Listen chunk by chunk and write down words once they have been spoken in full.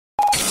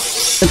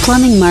The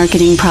Plumbing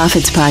Marketing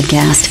Profits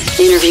Podcast.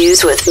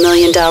 Interviews with $1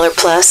 million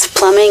plus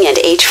plumbing and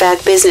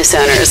HVAC business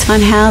owners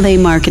on how they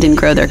market and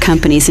grow their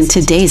companies in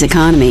today's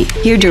economy.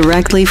 Hear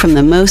directly from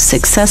the most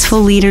successful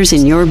leaders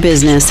in your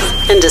business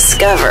and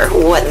discover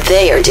what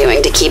they are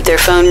doing to keep their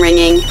phone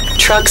ringing,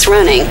 trucks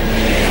running,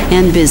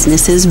 and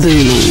businesses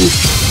booming.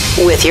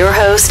 With your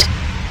host,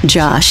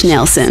 Josh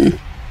Nelson.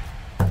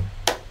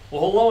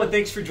 Well, hello, and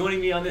thanks for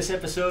joining me on this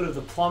episode of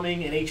the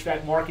Plumbing and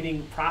HVAC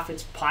Marketing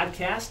Profits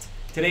Podcast.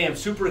 Today, I'm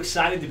super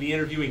excited to be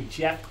interviewing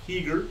Jeff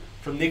Heger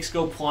from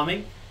Nixco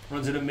Plumbing.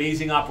 Runs an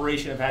amazing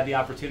operation. I've had the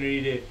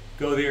opportunity to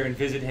go there and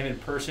visit him in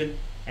person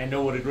and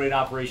know what a great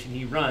operation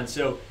he runs.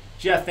 So,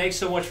 Jeff, thanks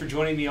so much for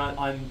joining me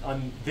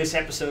on this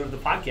episode of the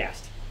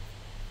podcast.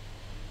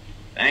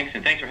 Thanks,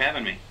 and thanks for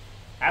having me.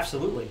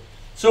 Absolutely.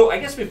 So, I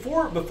guess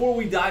before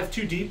we dive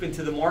too deep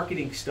into the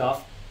marketing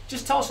stuff,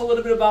 just tell us a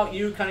little bit about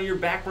you, kind of your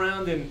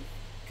background, and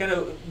kind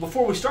of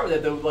before we start with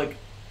that, though, like,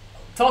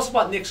 tell us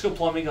about Nixco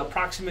Plumbing,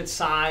 approximate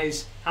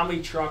size, how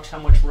many trucks, how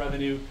much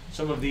revenue,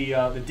 some of the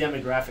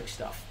demographic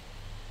stuff.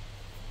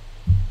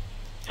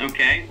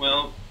 Okay,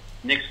 well,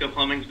 Nixco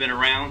Plumbing's been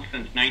around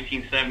since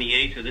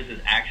 1978, so this is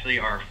actually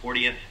our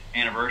 40th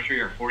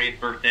anniversary or 40th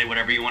birthday,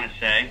 whatever you want to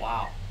say.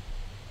 Wow.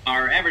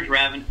 Our average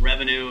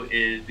revenue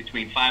is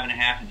between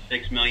 $5.5 and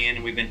 $6 million,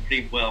 and we've been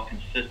pretty well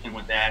consistent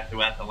with that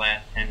throughout the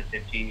last 10 to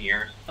 15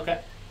 years. Okay.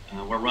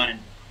 We're running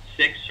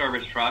 6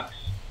 service trucks.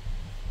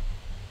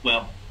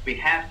 Well, we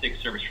have 6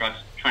 service trucks,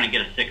 trying to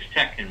get a 6th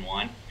tech in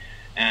one.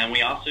 And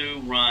we also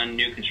run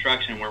new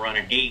construction. We're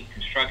running 8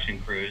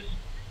 construction crews.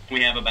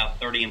 We have about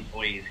 30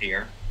 employees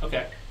here.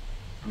 Okay.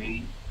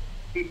 We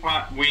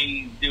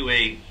do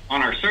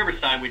on our service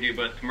side, we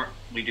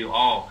do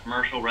all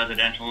commercial,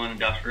 residential, and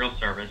industrial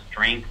service,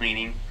 drain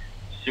cleaning,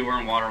 sewer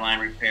and water line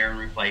repair and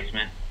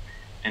replacement.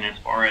 And as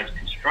far as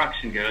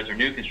construction goes, or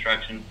new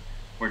construction,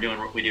 we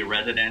do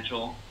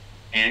residential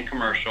and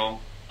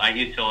commercial, site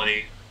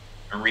utilities,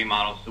 and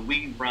remodels. So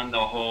we run the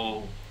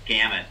whole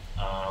gamut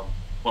of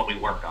what we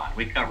work on.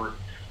 We cover,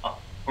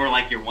 we're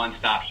like your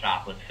one-stop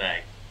shop, let's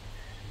say.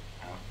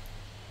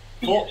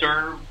 We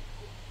serve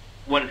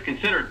what is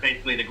considered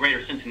basically the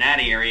greater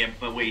Cincinnati area,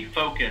 but we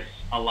focus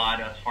a lot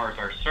as far as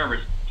our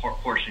service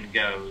portion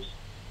goes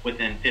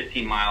within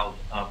 15 miles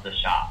of the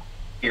shop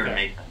here in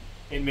Mason.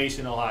 In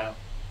Mason, Ohio.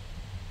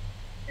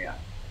 Yeah.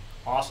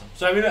 Awesome.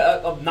 So, I mean,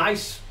 a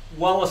nice,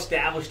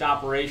 well-established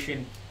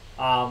operation.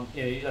 I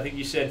think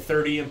you said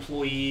 30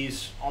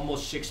 employees,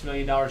 almost $6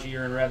 million a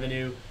year in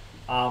revenue.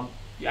 I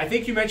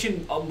think you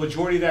mentioned a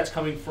majority of that's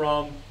coming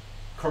from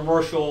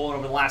commercial, and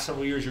over the last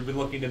several years you've been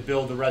looking to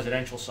build the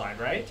residential side,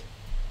 right?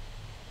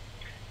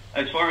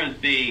 As far as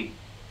the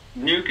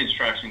new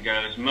construction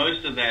goes,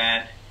 most of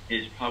that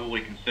is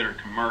probably considered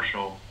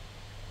commercial.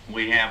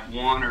 We have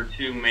 1 or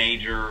 2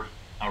 major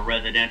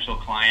residential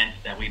clients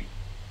that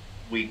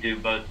we do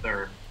both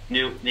the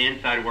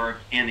inside work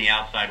and the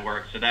outside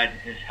work, so that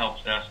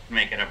helps us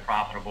make it a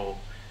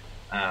profitable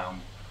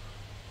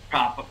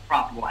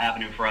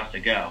avenue for us to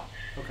go.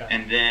 Okay.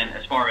 And then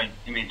as far as,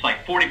 I mean, it's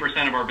like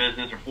 40% of our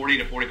business, or 40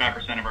 to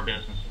 45% of our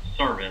business is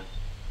service,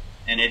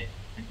 and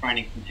I'm trying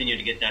to continue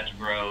to get that to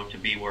grow to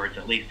be where it's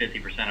at least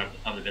 50%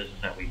 of the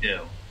business that we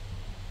do.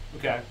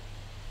 Okay.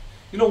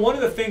 You know, one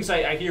of the things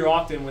I hear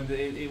often when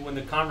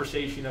the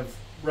conversation of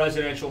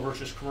residential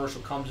versus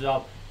commercial comes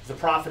up is the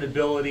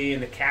profitability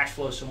and the cash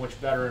flow is so much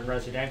better in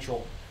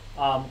residential.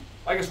 I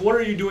guess, what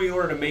are you doing in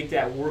order to make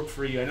that work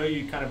for you? I know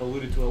you kind of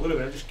alluded to it a little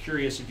bit. I'm just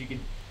curious if you could,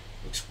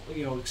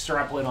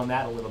 extrapolate on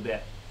that a little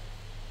bit.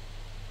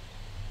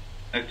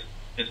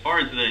 As far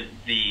as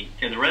the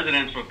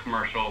residential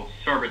commercial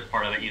service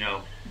part of it,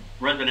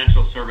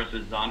 residential service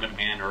is on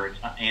demand,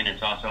 and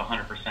it's also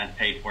 100%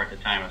 paid for at the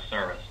time of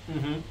service.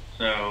 Mm-hmm.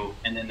 So,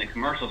 and then the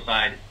commercial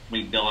side,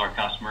 we bill our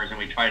customers, and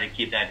we try to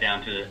keep that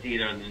down to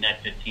either the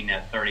net 15,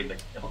 net 30,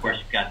 but of course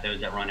you've got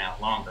those that run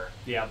out longer.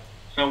 Yeah.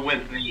 So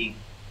with the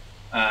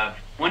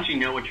once you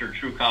know what your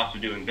true cost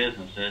of doing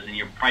business is, and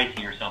you're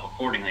pricing yourself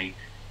accordingly,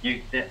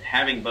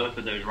 having both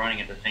of those running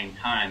at the same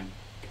time,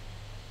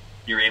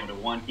 you're able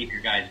to, keep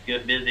your guys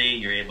busy.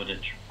 You're able to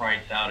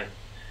price out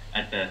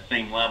at the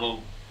same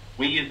level.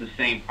 We use the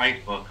same price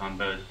book on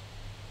both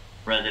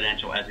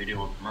residential as we do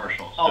on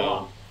commercial.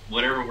 So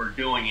whatever we're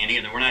doing in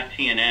either, we're not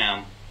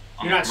T&M.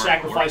 You're not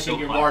sacrificing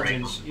your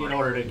margins in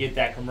order to get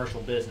that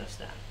commercial business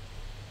then.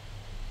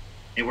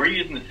 And we're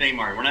using the same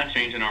margin. We're not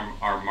changing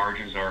our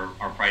margins or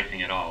our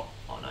pricing at all.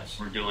 Oh, nice.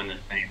 We're doing the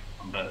same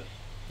on both.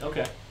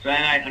 Okay. So,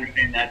 and I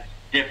understand that's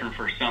different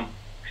for some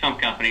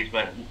companies,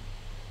 but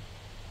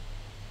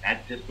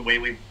that's just the way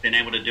we've been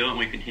able to do it, and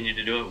we continue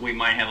to do it. We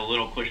might have a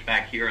little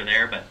pushback here or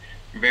there, but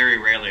very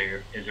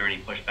rarely is there any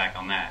pushback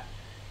on that.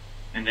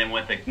 And then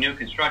with the new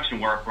construction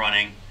work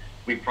running,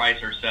 we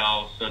price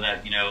ourselves so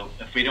that,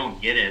 if we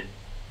don't get it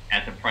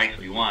at the price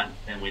we want,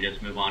 then we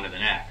just move on to the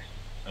next.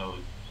 So,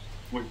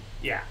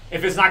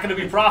 if it's not going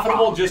to be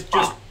profitable, just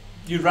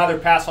you'd rather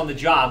pass on the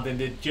job than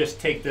to just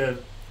take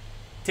the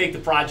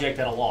project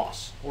at a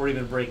loss or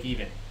even break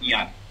even.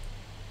 Yeah,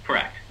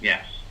 correct.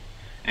 Yes.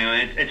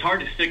 And it's hard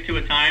to stick to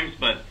at times,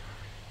 but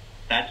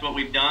that's what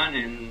we've done,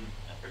 and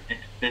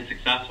it's been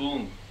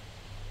successful.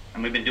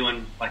 And we've been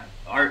doing, like,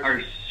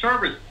 our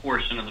service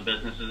portion of the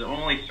business is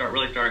only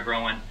really started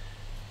growing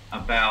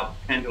about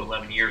 10 to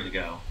 11 years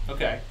ago.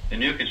 Okay. The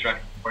new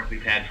construction, of course,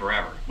 we've had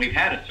forever. We've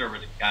had a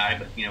service guy,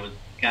 but, it was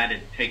a guy to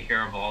take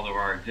care of all of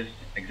our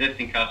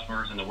existing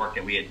customers and the work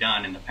that we had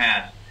done in the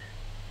past.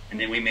 And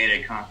then we made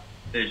a conscious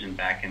decision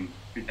back in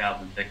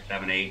 2006,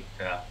 7, 8,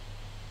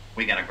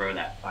 we got to grow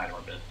that side of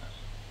our business.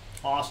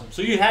 Awesome.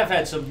 So you have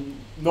had some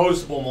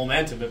noticeable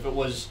momentum. If it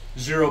was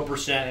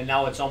 0% and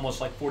now it's almost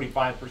like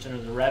 45%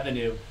 of the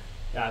revenue,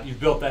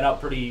 you've built that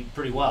up pretty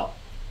well.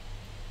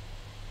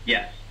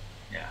 Yes.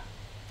 Yeah.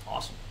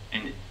 Awesome.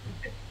 And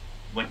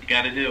what you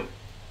got to do.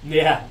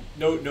 Yeah.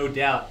 No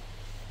doubt.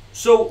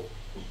 So,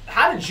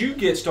 how did you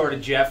get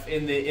started, Jeff,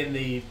 in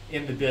the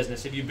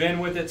business? Have you been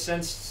with it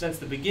since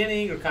the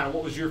beginning, or kind of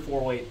what was your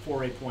foray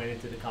point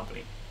into the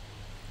company?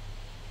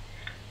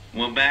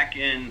 Well, back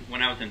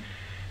when I was in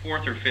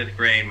 4th or 5th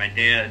grade, my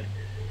dad,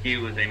 he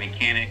was a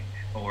mechanic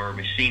or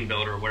machine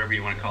builder, whatever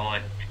you want to call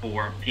it,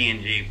 for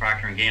P&G,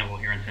 Procter & Gamble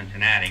here in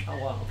Cincinnati. Oh,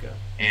 wow, okay.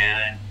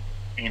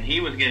 And he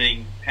was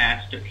getting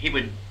past,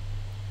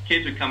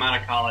 kids would come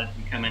out of college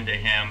and come into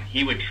him,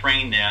 he would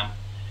train them,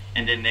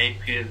 and then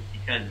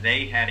because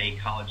they had a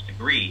college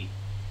degree,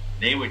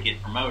 they would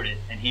get promoted,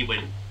 and he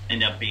would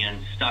end up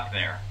being stuck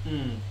there.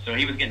 So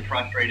he was getting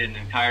frustrated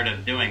and tired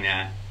of doing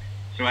that.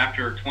 So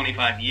after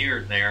 25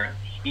 years there,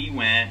 he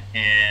went,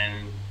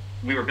 and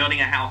we were building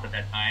a house at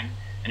that time,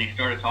 and he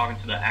started talking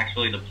to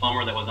the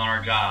plumber that was on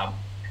our job,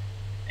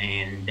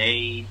 and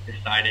they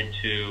decided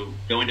to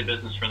go into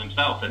business for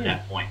themselves at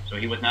that point. So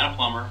he was not a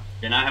plumber,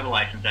 did not have a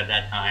license at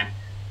that time.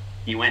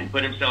 He went and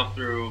put himself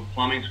through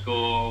plumbing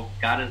school,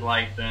 got his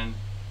license,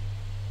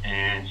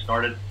 and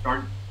started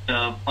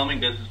the plumbing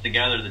business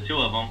together, the two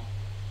of them.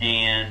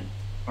 And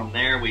from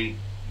there, we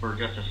were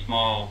just a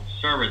small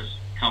service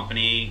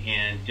company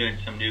and doing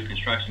some new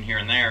construction here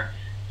and there.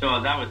 So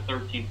as I was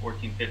 13,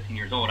 14, 15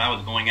 years old, I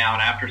was going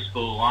out after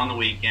school on the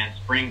weekends,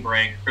 spring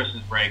break,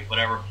 Christmas break,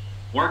 whatever,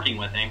 working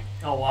with him.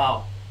 Oh,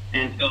 wow.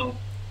 And so,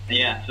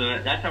 yeah, so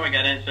that's how I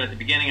got in. So at the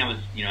beginning, I was,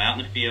 out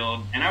in the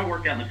field, and I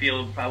worked out in the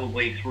field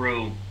probably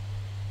through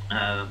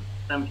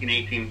 17,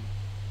 18.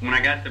 When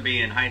I got to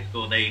be in high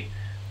school, they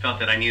felt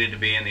that I needed to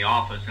be in the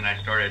office, and I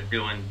started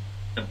doing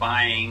the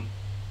buying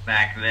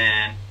back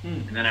then.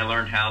 And then I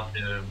learned how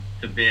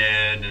to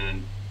bid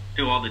and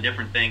do all the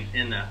different things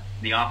in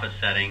the office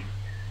setting.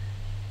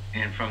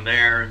 And from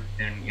there,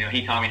 and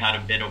he taught me how to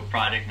bid a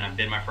project, and I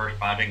bid my first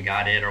project and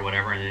got it or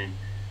whatever. And then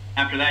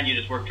after that, you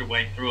just worked your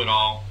way through it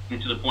all,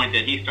 and to the point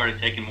that he started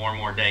taking more and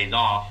more days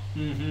off.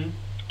 And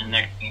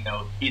next thing you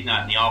know, he's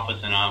not in the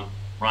office, and I'm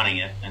running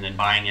it, and then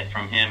buying it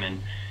from him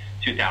in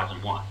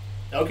 2001.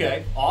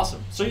 Okay,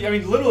 awesome. So I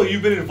mean, literally,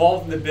 you've been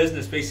involved in the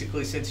business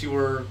basically since you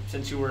were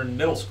in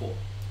middle school.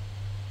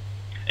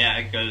 Yeah,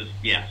 it goes.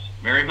 Yes,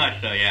 very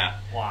much so. Yeah.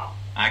 Wow.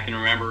 I can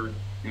remember.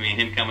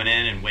 Him coming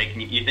in and waking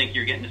you. You think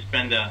you're getting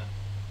to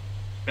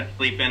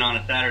sleep in on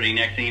a Saturday.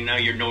 Next thing you know,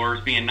 your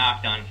door's being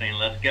knocked on, saying,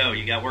 "Let's go.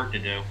 You got work to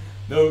do."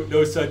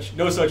 No such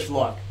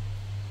luck.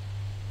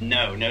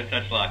 No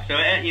such luck. So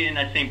in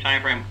that same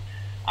time frame,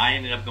 I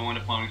ended up going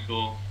to plumbing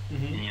school,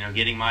 and,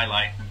 getting my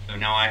license. So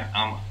now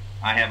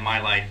I have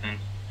my license,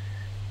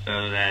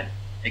 so that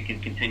it can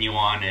continue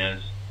on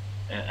as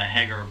a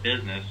Hager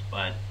business.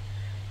 But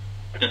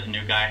just a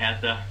new guy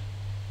has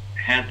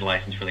the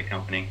license for the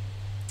company.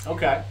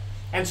 Okay.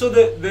 And so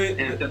back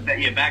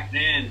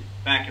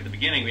at the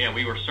beginning,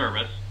 we were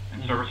service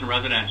and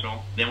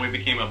residential. Then we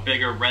became a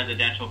bigger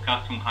residential,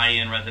 custom,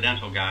 high-end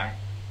residential guy.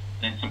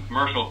 Then some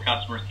commercial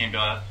customers came to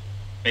us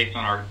based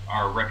on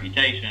our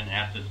reputation,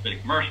 asked us to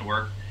bid commercial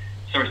work.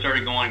 So we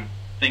started going,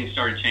 things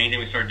started changing.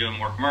 We started doing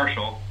more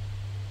commercial,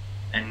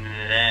 and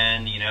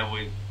then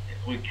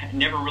we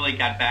never really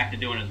got back to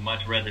doing as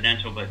much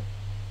residential. But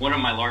one of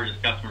my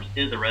largest customers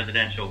is a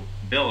residential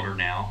builder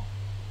now.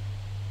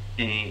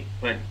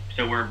 But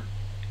so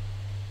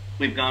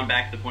we've gone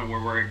back to the point where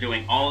we're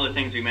doing all the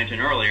things we mentioned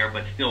earlier,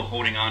 but still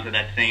holding on to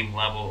that same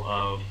level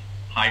of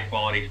high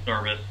quality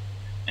service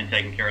and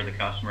taking care of the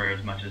customer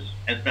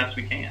as best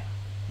we can.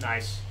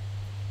 Nice.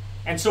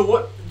 And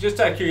so just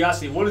out of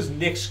curiosity, what is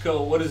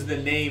Nixco? What is the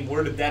name?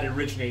 Where did that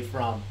originate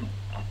from?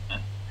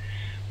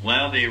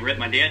 Well,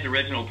 my dad's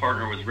original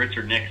partner was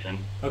Richard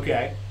Nixon.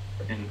 Okay.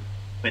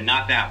 But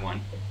not that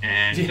one.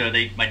 And so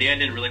my dad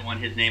didn't really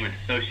want his name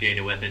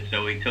associated with it,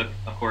 so he took,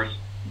 of course,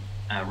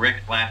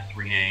 Rick's last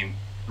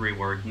three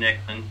words,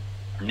 Nixon,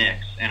 or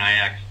Nix,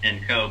 N-I-X,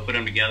 and Co., put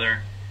them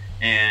together.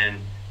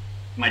 And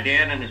my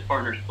dad and his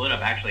partner split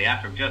up actually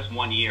after just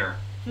 1 year.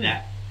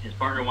 That his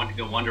partner wanted to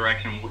go one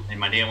direction, and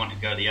my dad wanted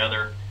to go the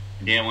other.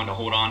 My dad wanted to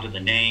hold on to the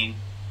name.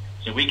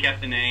 So we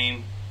kept the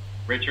name.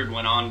 Richard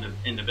went on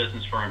into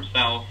business for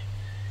himself,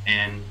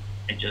 and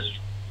it just...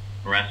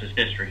 the rest is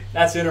history.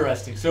 That's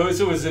interesting. So it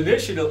was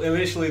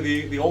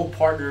initially the old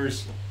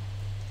partner's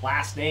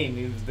last name.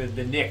 It was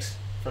the Nix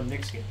from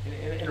Nixon.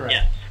 Interesting.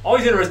 Yeah.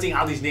 Always interesting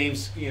how these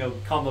names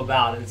come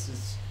about.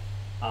 It's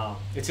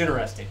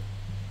interesting.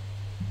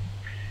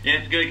 Yeah,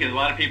 it's good because a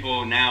lot of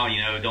people now,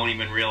 don't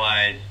even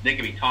realize they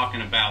could be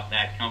talking about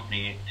that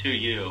company to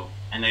you,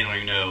 and they don't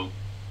even know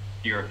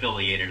you're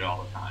affiliated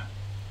all the time.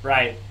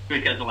 Right.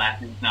 Because the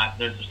last name's not,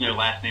 there's no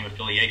last name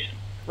affiliation.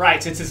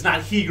 Right, since it's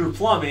not Heger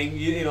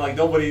Plumbing, like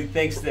nobody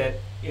thinks that,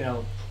 it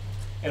all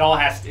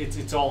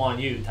it's all on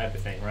you type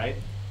of thing, right?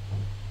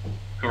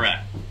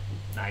 Correct.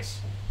 Nice.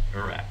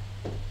 Correct.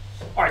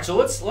 All right, so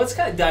let's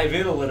kind of dive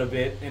in a little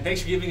bit, and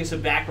thanks for giving us a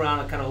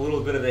background and kind of a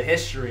little bit of the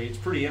history. It's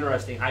pretty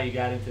interesting how you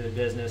got into the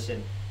business,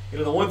 and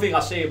the one thing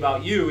I'll say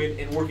about you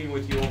in working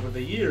with you over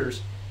the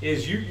years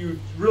is you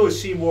really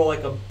seem more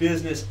like a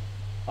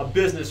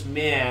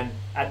businessman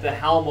at the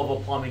helm of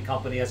a plumbing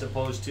company as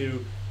opposed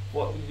to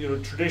what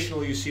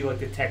traditionally you see like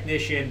the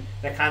technician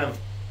that kind of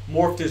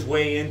morphed his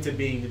way into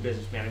being the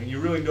businessman. I mean, you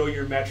really know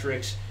your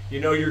metrics, you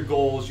know your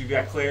goals, you've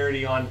got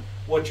clarity on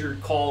what your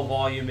call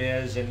volume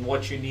is and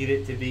what you need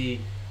it to be.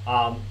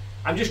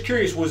 I'm just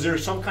curious, was there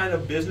some kind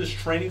of business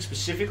training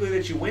specifically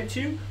that you went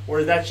to,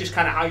 or that's just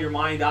kind of how your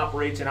mind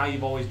operates and how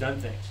you've always done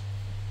things?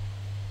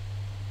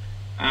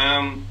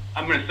 I'm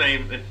going to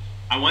say that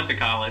I went to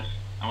college.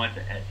 I went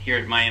to here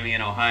at Miami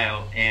in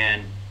Ohio,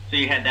 and so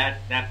you had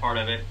that part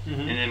of it.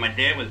 Mm-hmm. And then my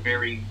dad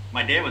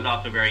was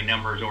also very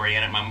numbers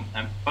oriented.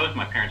 Both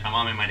my parents, my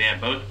mom and my dad,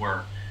 both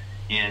were,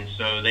 and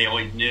so they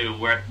always knew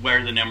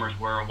where the numbers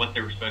were, what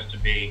they were supposed to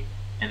be.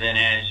 And then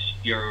as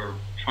you're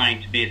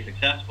trying to be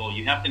successful,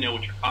 you have to know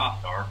what your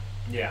costs are.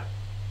 Yeah.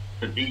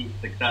 To be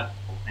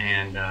successful,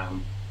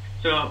 and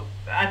so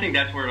I think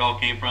that's where it all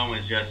came from.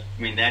 Was just,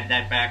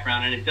 that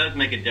background, and it does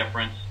make a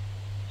difference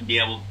to be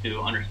able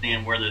to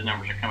understand where those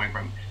numbers are coming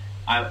from.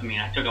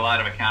 I took a lot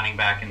of accounting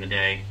back in the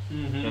day,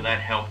 mm-hmm. so that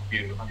helped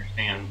you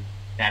understand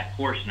that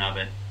portion of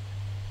it.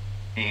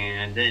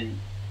 And then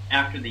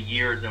after the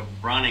years of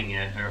running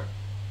it,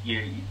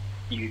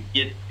 you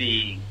get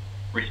the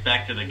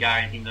respect of the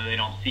guys, even though they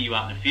don't see you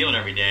out in the field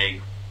every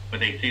day,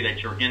 but they see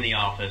that you're in the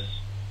office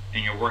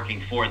and you're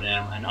working for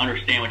them and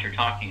understand what you're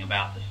talking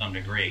about to some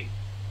degree.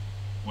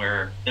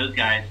 Where those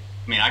guys,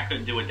 I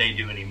couldn't do what they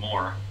do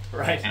anymore.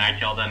 Right. And I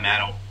tell them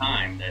that all the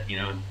time, that,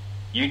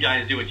 you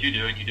guys do what you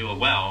do and you do it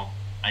well.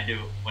 I do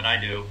what I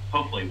do,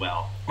 hopefully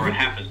well, or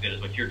half as good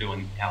as what you're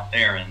doing out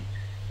there. And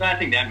so I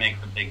think that makes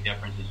a big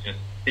difference. It's just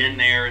been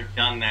there,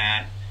 done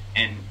that,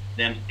 and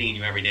them seeing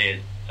you every day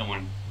as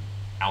someone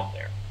out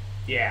there.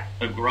 Yeah.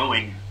 So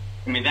growing,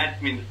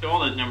 so all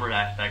those number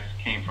aspects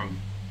came from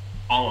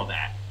all of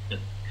that.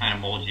 Just kind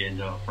of molds you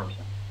into a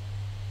person.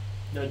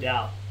 No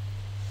doubt.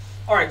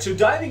 All right, so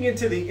diving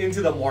into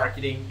the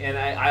marketing, and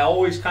I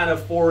always kind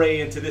of foray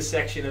into this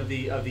section of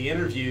the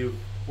interview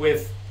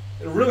with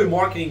really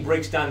marketing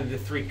breaks down into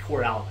three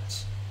core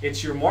elements.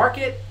 It's your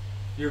market,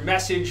 your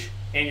message,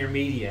 and your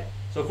media.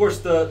 So of course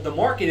the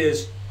market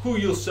is who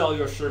you'll sell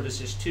your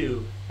services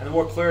to, and the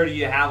more clarity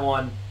you have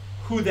on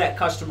who that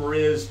customer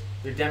is,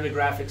 their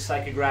demographics,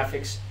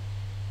 psychographics,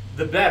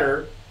 the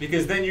better,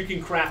 because then you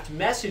can craft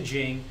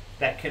messaging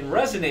that can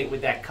resonate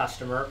with that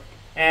customer,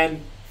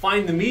 and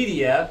find the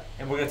media,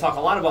 and we're going to talk a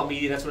lot about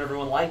media. That's what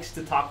everyone likes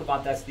to talk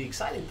about. That's the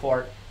exciting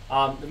part.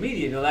 The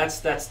media,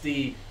 that's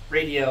the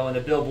radio and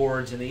the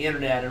billboards and the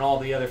internet and all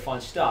the other fun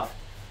stuff.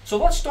 So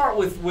let's start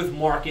with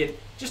market.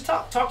 Just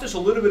talk to us a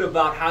little bit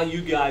about how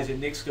you guys at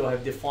Nixco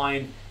have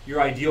defined your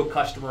ideal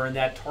customer and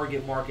that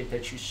target market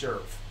that you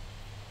serve.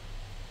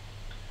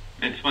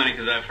 It's funny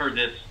because I've heard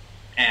this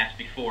asked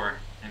before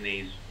in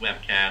these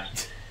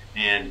webcasts.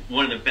 And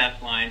one of the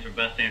best lines or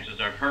best answers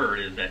I've heard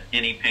is that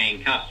any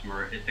paying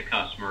customer is the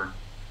customer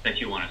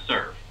that you want to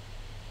serve.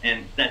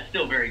 And that's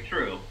still very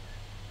true.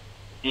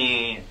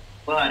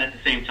 But at the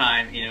same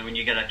time, when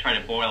you got to try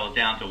to boil it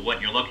down to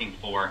what you're looking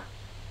for,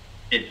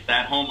 it's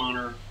that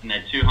homeowner in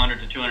that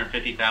 200 to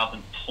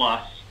 250,000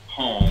 plus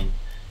home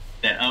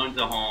that owns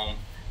a home,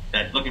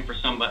 that's looking for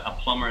a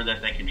plumber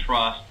that they can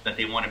trust, that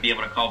they want to be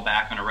able to call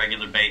back on a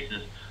regular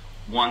basis,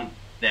 one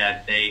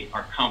that they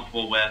are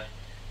comfortable with.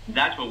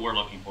 That's what we're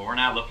looking for. We're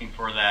not looking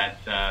for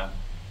that.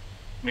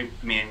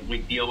 We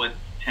deal with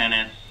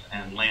tenants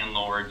and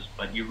landlords,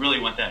 but you really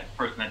want that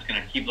person that's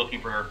going to keep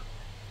looking for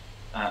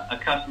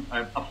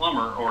a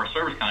plumber or a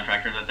service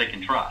contractor that they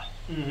can trust.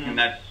 Mm-hmm. And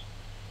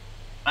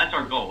that's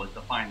our goal, is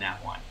to find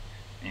that one.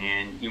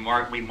 And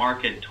we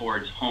market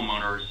towards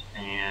homeowners,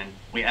 and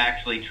we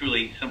actually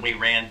truly simply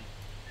ran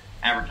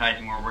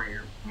advertising where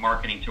we're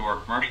marketing to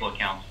our commercial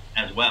accounts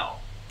as well.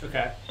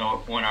 Okay.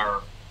 So when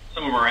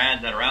some of our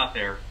ads that are out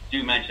there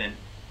do mention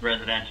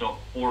residential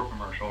or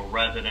commercial,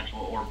 residential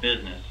or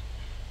business,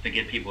 to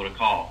get people to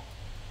call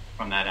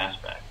from that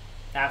aspect.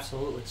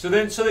 Absolutely. So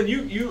then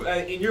you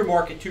in your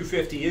market,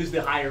 250 is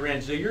the higher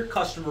end. So your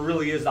customer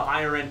really is the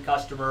higher end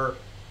customer,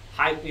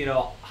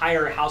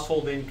 higher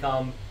household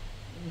income,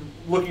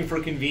 looking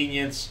for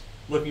convenience,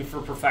 looking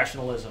for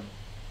professionalism.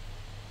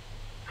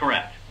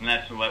 Correct, and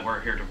that's what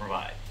we're here to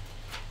provide.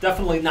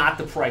 Definitely not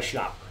the price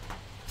shopper.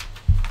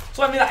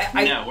 So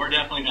no, we're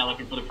definitely not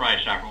looking for the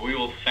price shopper. We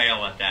will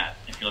fail at that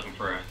if you're looking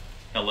for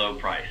a low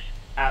price.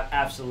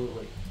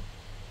 Absolutely.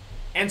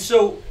 And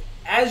so,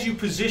 as you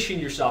position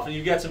yourself, and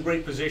you've got some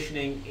great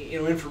positioning,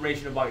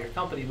 information about your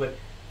company, but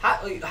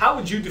how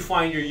would you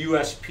define your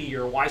USP,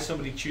 or why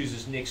somebody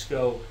chooses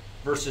NIXCO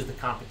versus the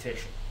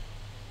competition?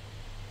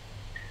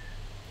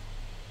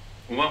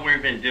 What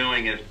we've been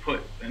doing is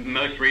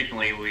most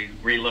recently we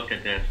re-looked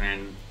at this,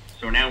 and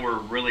so now we're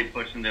really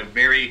pushing the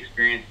very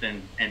experienced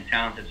and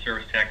talented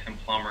service techs and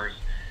plumbers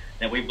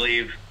that we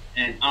believe,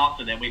 and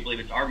also that we believe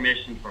it's our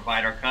mission to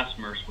provide our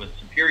customers with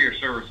superior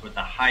service with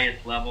the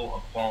highest level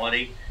of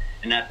quality,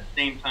 and at the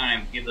same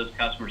time give those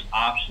customers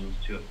options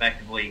to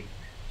effectively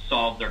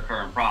solve their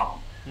current problem.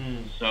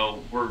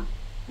 So we're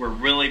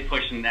really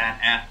pushing that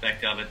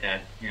aspect of it,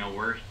 that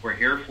we're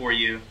here for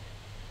you.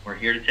 We're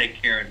here to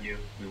take care of you.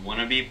 We want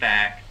to be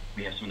back.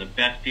 We have some of the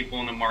best people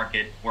in the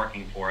market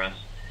working for us,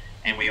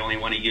 and we only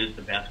want to use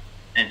the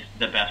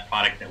best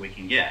product that we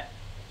can get.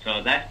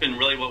 So that's been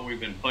really what we've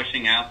been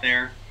pushing out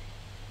there,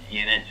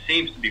 and it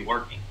seems to be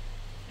working.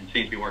 It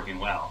seems to be working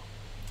well.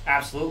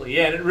 Absolutely,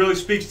 yeah, and it really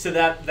speaks to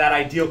that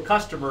ideal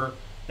customer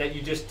that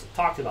you just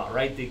talked about,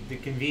 right? The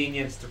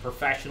convenience, the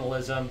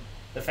professionalism,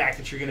 the fact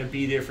that you're going to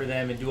be there for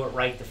them and do it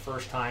right the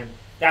first time.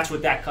 That's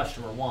what that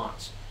customer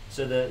wants.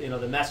 So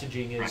the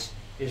messaging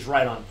is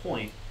right on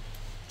point.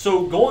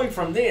 So going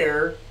from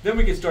there, then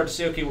we can start to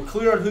say, okay, we're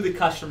clear on who the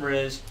customer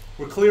is.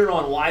 We're clear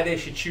on why they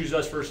should choose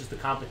us versus the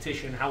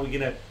competition. How are we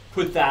going to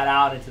put that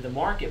out into the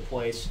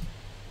marketplace?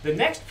 The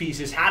next piece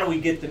is, how do we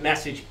get the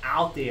message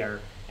out there?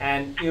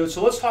 And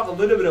so let's talk a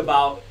little bit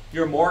about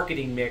your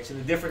marketing mix and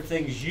the different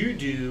things you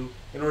do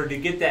in order to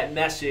get that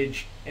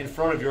message in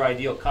front of your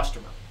ideal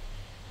customer.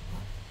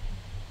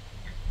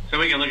 So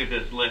we can look at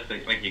this list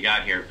like you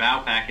got here.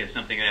 Valpak is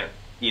something that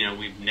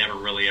we've never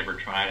really ever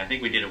tried. I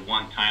think we did it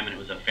one time and it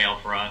was a fail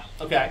for us.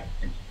 Okay.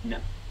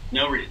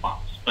 No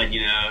response. But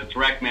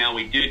direct mail,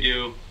 we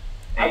do.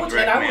 I would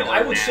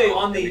say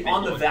on the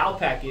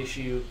Valpak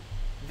issue,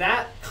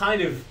 that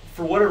kind of,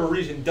 for whatever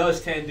reason,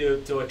 does tend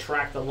to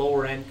attract a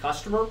lower end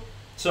customer.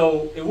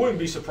 So it wouldn't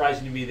be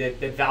surprising to me that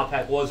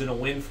Valpak wasn't a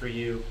win for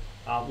you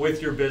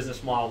with your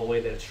business model, the way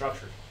that it's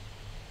structured.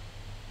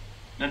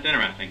 That's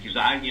interesting, because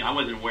I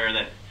wasn't aware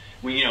that.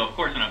 Of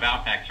course, when a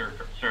Valpak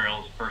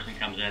sales person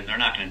comes in, they're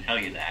not going to tell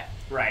you that.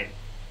 Right.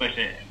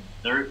 Especially,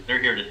 they're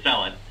here to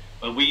sell it.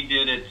 But we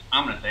did it,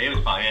 I'm going to say, it was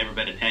probably every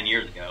bit of 10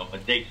 years ago,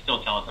 but they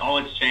still tell us, oh,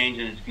 it's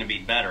changed and it's going to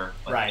be better.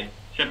 But right.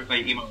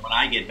 Typically, even when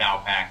I get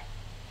Valpak,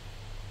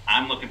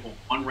 I'm looking for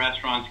one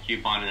restaurant's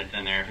coupon and it's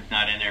in there. If it's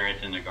not in there,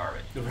 it's in the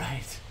garbage.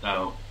 Right.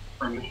 So,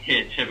 for me,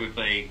 it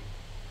typically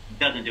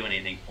doesn't do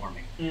anything for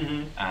me.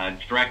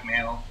 Mm-hmm. Direct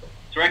mail.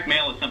 Direct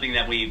mail is something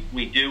that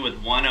we do with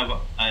one of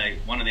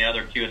the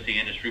other QSC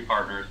industry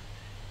partners,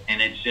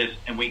 and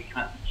and we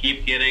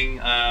keep getting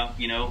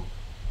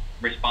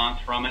response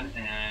from it,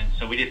 and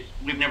so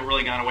we've never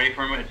really gone away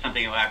from it. It's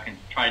something that I can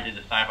try to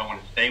decide if I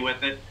want to stay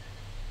with it,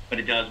 but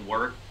it does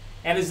work.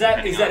 And is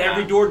that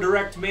every door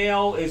direct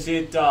mail? Is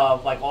it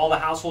like all the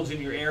households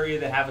in your area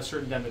that have a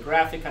certain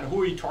demographic? Kind of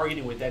who are you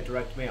targeting with that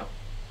direct mail?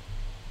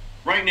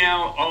 Right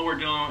now, all we're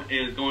doing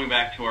is going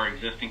back to our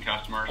existing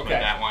customers with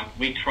that one.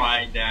 We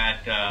tried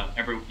that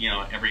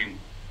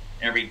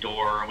every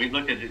door. We've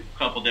looked at it a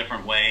couple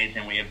different ways,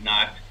 and we've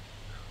not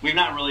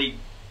really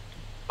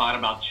thought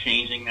about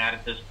changing that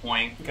at this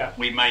point. Okay.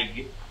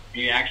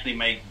 We actually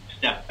may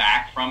step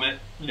back from it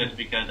just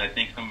because I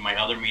think some of my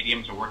other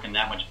mediums are working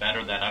that much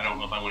better that I don't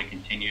know if I want to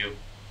continue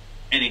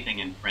anything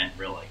in print,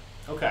 really.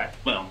 Okay.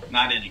 Well,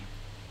 not any.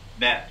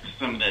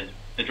 Some of the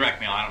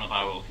direct mail, I don't know if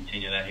I will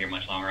continue that here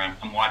much longer.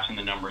 I'm watching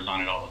the numbers on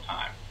it all the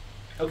time.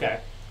 Okay.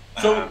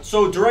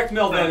 So direct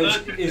mail then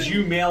is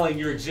you mailing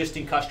your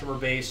existing customer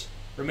base,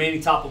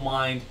 remaining top of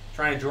mind,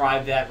 trying to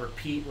drive that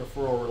repeat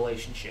referral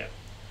relationship.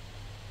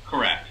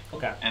 Correct.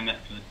 Okay. And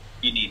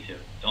you need to.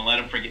 Don't let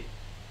them forget.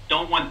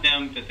 Don't want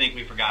them to think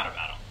we forgot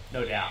about them.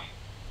 No doubt.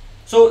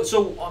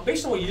 So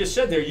based on what you just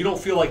said there, you don't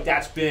feel like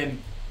that's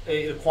been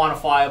a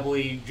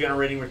quantifiably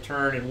generating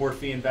return and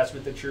worth the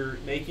investment that you're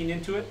making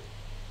into it?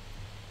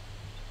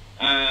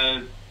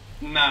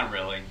 Not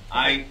really.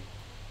 Okay.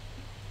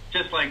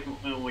 Just like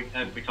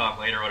as we talk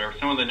later or whatever,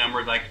 some of the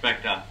numbers I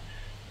expect a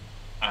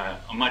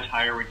much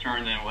higher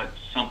return than what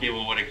some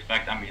people would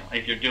expect. I mean,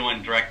 if you're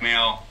doing direct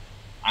mail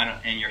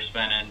and you're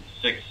spending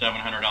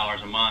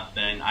 $600-700 a month,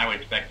 then I would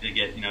expect to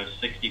get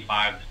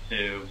 $6,500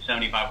 to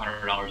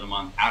 $7,500 a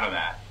month out of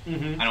that.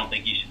 Mm-hmm. I don't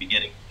think you should be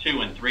getting 2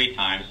 and 3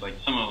 times. Like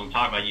some of them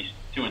talk about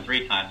 2 and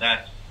 3 times.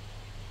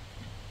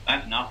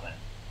 That's nothing.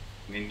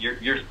 I mean,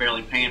 you're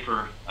barely paying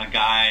for a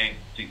guy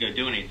to go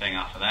do anything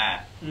off of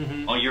that.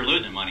 Mm-hmm. Oh, you're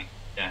losing money.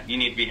 Yeah, you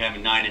need to be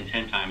having 9 and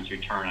 10 times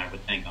return, I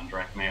would think, on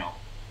direct mail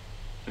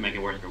to make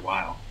it worth your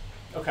while.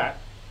 Okay.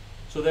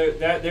 So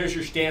there's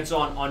your stance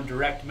on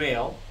direct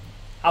mail.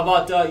 How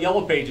about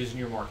Yellow Pages in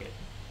your market?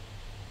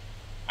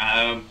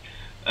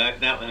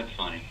 That's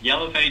funny.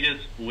 Yellow Pages,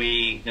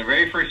 the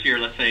very first year,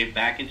 let's say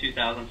back in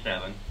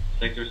 2007,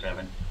 6 or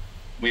 7,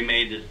 we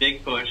made this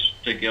big push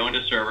to go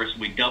into service.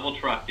 We double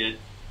trucked it,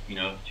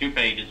 2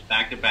 pages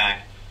back to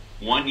back,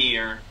 1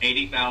 year,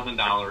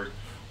 $80,000,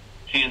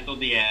 canceled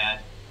the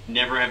ad,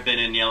 never have been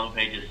in Yellow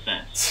Pages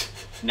since.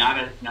 Not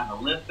a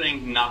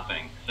listing,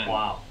 nothing since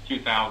wow.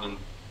 2000.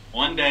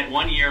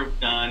 1 year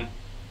done,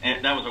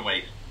 And that was a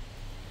waste.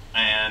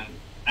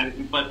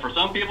 But for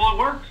some people, it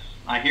works.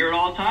 I hear it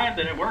all the time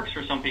that it works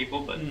for some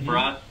people, but for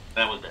us,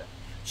 that was it.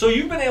 So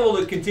you've been able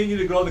to continue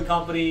to grow the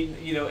company,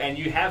 you know, and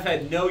you have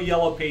had no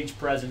Yellow Page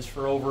presence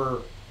for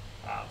over,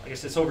 I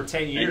guess it's over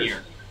 10 years. 10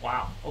 years.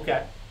 Wow.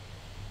 Okay.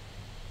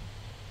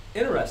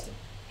 Interesting.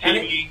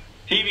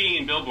 TV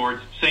and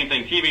billboards, same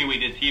thing. TV, we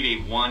did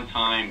TV one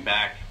time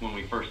back when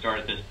we first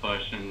started this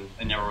push, and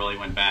never really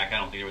went back. I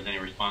don't think there was any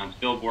response.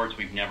 Billboards,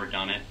 we've never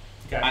done it.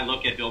 Okay. I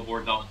look at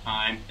billboards all the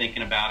time,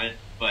 thinking about it,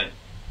 but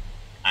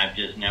I've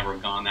just never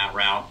gone that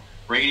route.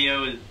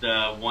 Radio is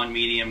the one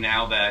medium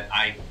now that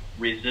I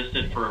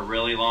resisted for a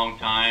really long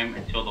time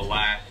until the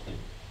last,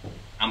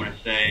 I'm going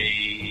to say,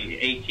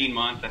 18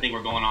 months. I think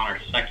we're going on our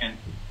second.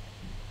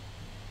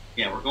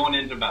 Yeah, we're going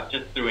into about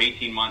just through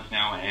 18 months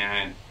now,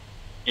 and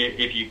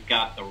if you've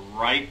got the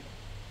right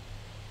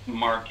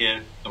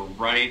market, the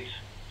right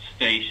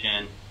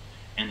station,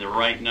 and the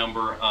right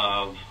number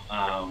of,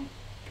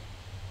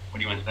 what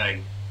do you want to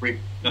say,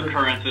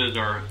 occurrences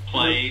or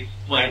plays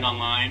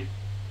online,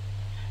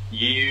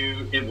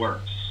 it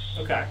works.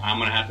 Okay. I'm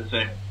going to have to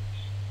say,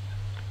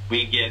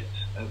 we get,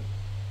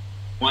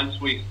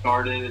 once we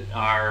started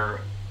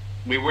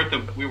we were at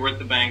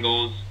the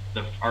Bengals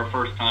our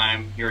first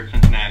time here at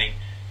Cincinnati,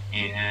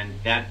 and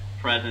that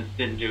presence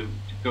didn't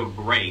go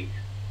great.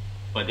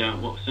 But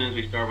then as soon as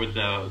we started with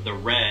the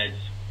Reds,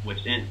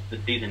 which the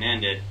season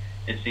ended,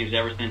 it seems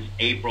ever since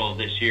April of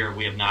this year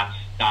we have not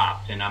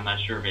stopped. And I'm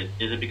not sure if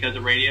is it because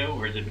of radio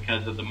or is it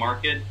because of the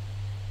market?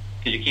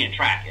 Because you can't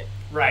track it.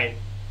 Right.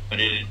 But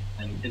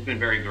it's been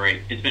very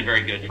great. It's been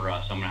very good for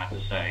us, I'm gonna have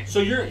to say. So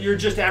you're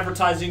just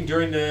advertising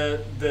during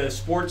the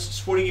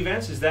sporting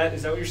events? Is that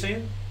what you're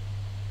saying?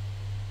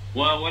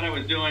 Well, what I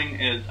was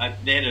doing is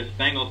they had a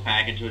Bengals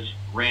package which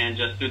ran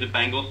just through the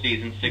Bengals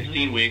season,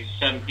 16 weeks,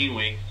 17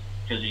 weeks.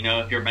 Because you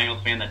know, if you're a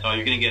Bengals fan, that's all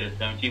you're gonna get is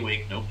 17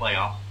 weeks, no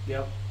playoffs.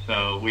 Yep.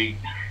 So we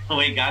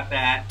got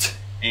that,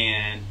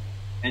 and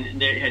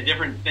they had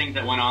different things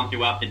that went on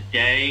throughout the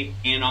day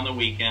and on the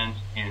weekends,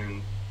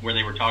 and where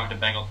they were talking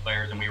to Bengals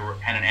players, and we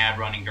had an ad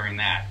running during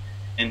that.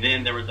 And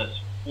then there was a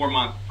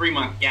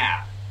 3-month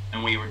gap,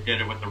 and we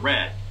did it with the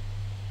Reds.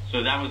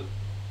 So that was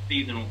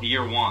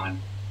year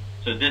one.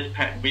 So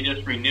we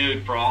just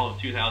renewed for all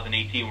of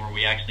 2018, where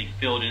we actually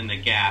filled in the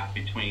gap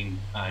between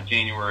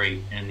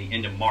January and the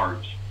end of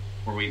March,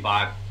 where we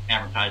bought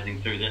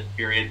advertising through this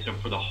period. So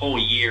for the whole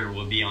year,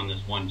 we'll be on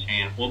this one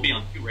channel. We'll be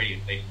on 2 radio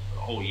stations for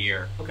the whole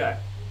year. Okay.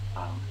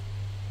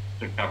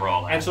 To cover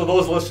all that. And so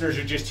those listeners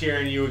are just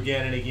hearing you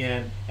again and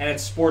again, and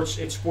it's sports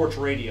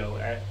radio,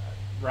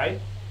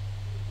 right?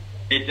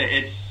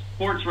 It's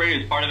sports radio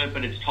is part of it,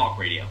 but it's talk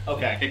radio.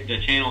 Okay. The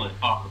channel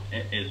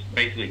is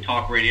basically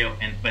talk radio,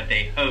 but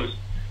they host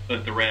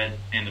both the Reds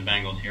and the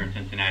Bengals here in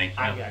Cincinnati.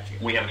 So I got you.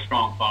 We have a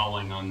strong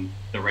following on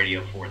the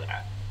radio for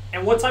that.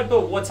 And what type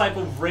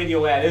of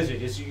radio ad is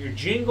it? Is it your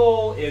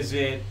jingle? Is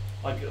it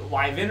like a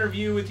live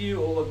interview with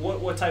you? Or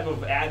what type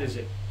of ad is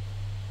it?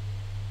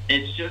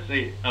 It's just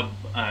a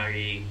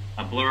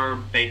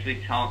blurb,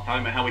 basically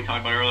talking about how we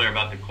talked about earlier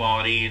about the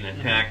quality and the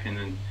tech, and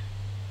then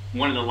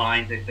one of the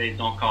lines they say,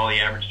 "Don't call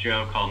the average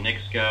Joe, call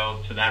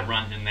NICSCO." So that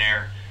runs in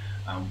there.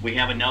 We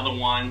have another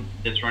one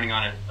that's running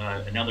on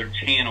another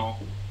channel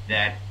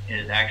that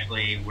is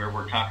actually where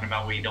we're talking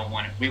about we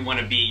want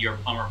to be your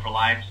plumber for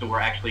life. So we're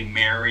actually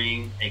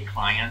marrying a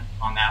client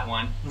on that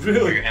one.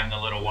 Really? Where you're having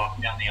the little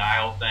walking down the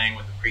aisle thing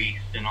with the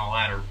priest and all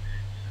that, or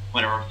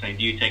whatever. Saying,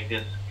 do you take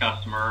this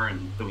customer,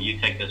 and so you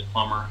take this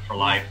plumber for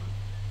life.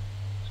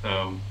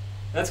 So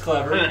that's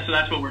clever. So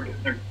that's what we're doing.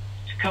 There's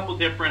a couple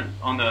different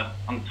on the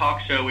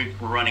talk show. We're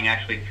running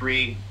actually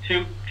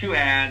two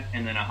ads,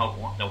 and then the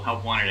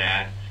help wanted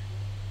ad.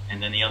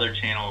 And then the other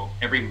channel,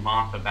 every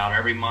month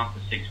to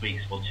 6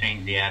 weeks, we'll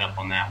change the ad up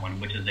on that one,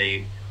 which is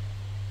a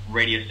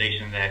radio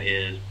station that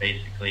is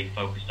basically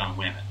focused on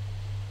women.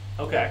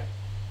 Okay.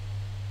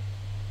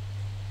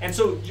 And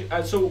so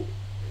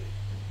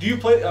do you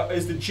play?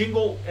 Is the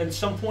jingle at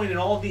some point in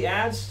all of the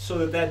ads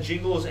so that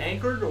jingle is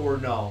anchored, or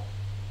no?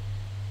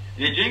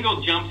 The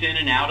jingle jumps in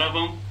and out of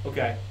them.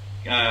 Okay.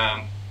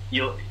 On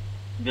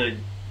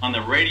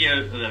the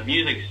radio, the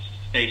music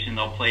station,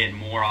 they'll play it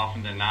more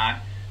often than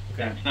not.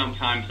 Okay. And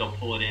sometimes they'll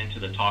pull it into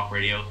the talk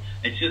radio.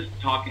 It's just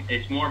talking.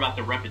 It's more about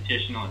the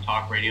repetition on the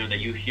talk radio, that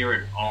you hear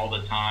it all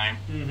the time,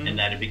 and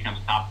that it becomes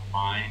top of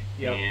mind.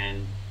 Yep.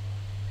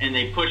 And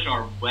they push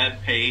our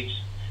web page.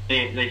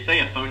 They say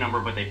a phone number,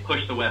 but they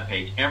push the web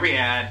page. Every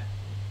ad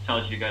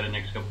tells you to go to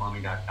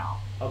NICSCOplumbing.com.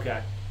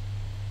 Okay.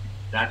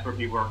 That's where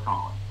people are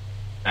calling.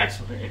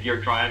 Excellent. If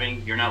you're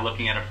driving, you're not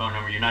looking at a phone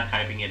number. You're not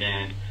typing it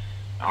in,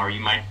 or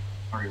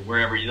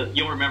wherever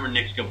you'll remember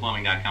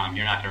NICSCOplumbing.com.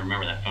 You're not going to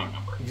remember that phone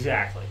number.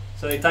 Exactly.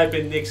 So they type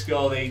in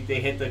NICSCO,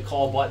 they hit the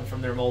call button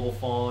from their mobile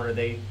phone, or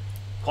they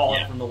call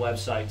it from the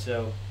website.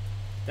 So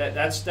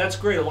that's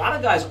great. A lot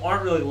of guys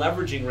aren't really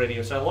leveraging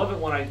radio, so I love it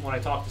when I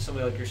talk to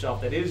somebody like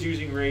yourself that is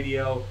using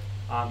radio.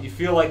 You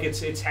feel like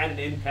it's had an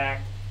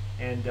impact,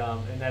 and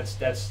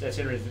that's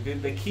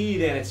interesting. The key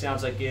then, it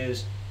sounds like,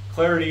 is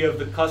clarity of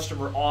the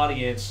customer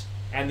audience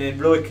and then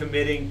really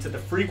committing to the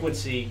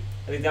frequency.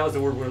 I think that was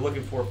the word we were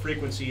looking for,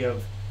 frequency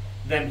of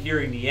them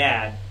hearing the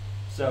ad.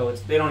 So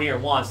they don't hear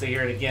it once, they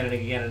hear it again and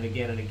again and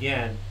again and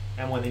again,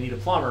 and when they need a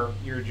plumber,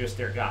 you're just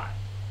their guy.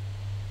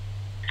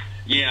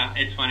 Yeah,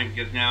 it's funny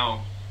because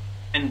now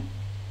when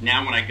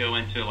I go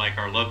into like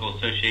our local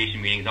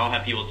association meetings, I'll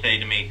have people say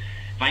to me,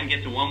 if I can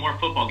get to one more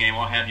football game,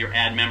 I'll have your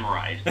ad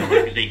memorized,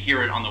 because they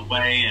hear it on the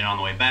way and on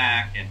the way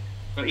back. And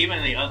so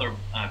even the other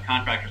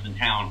contractors in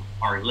town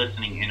are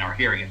listening and are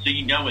hearing it. So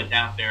you know it's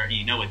out there and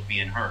you know it's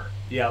being heard.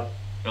 Yep.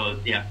 So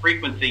yeah,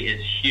 frequency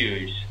is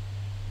huge.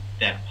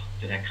 That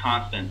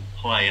constant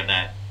play of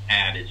that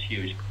ad is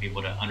huge for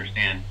people to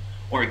understand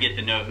or get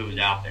to know who's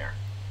out there.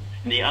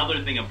 And the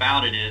other thing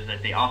about it is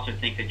that they also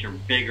think that you're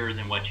bigger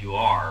than what you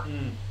are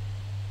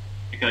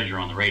because you're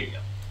on the radio.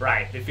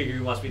 Right. They figure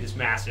you must be this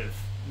massive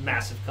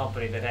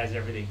company that has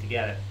everything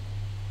together.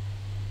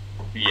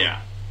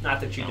 Yeah. Not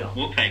that you don't.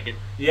 We'll take it.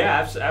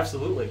 Yeah,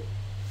 absolutely.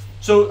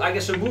 So I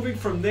guess moving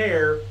from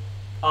there,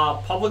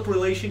 public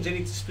relations,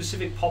 any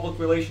specific public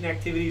relation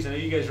activities? I know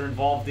you guys are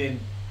involved in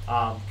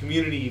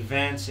community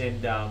events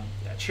and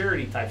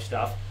charity type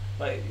stuff.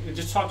 But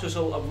just talk to us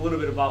a little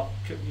bit about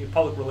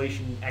public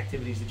relation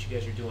activities that you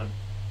guys are doing.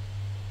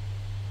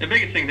 The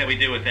biggest things that we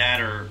do with that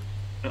are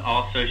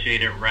all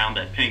associated around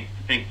that pink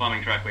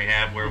plumbing truck we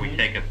have, where we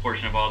take a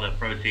portion of all the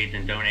proceeds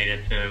and donate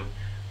it to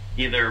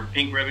either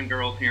Pink Ribbon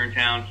Girls here in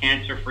town,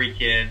 Cancer Free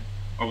Kids,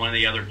 or one of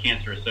the other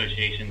cancer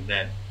associations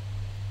that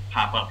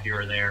pop up here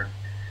or there.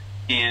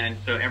 And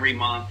so every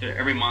month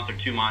or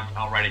 2 months,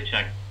 I'll write a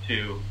check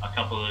to a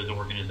couple of those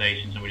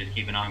organizations, and we just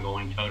keep an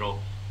ongoing total.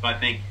 So I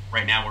think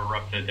right now we're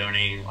up to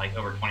donating like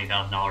over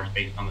 $20,000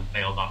 based on the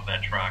sales off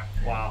that truck.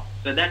 Wow.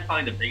 So that's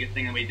probably the biggest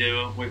thing that we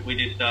do. We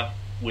do stuff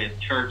with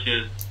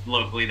churches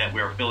locally that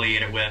we're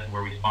affiliated with,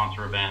 where we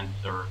sponsor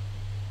events or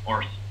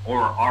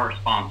our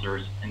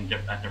sponsors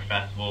at their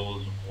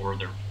festivals or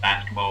their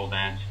basketball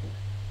events.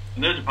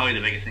 And those are probably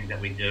the biggest things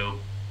that we do.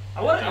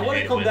 I want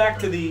to come back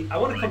to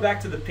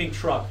the pink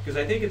truck, because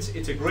I think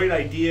it's a great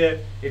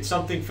idea. It's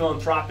something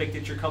philanthropic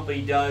that your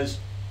company does.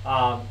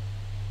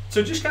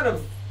 So just kind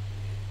of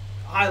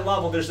high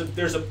level, there's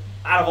a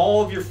out of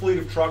all of your fleet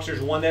of trucks,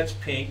 there's one that's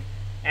pink,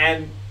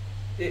 and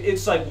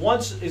it's like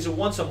once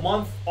a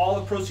month all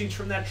the proceeds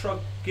from that truck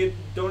get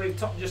donated.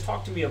 Just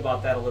talk to me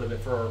about that a little bit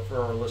for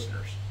our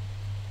listeners.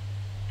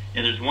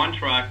 Yeah, there's one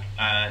truck,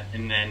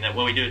 and then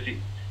what we do is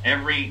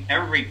every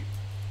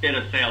bit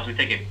of sales, we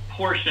take a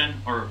portion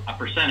or a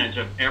percentage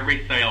of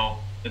every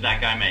sale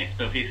that guy makes.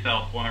 So if he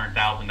sells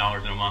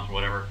 $400,000 in a month or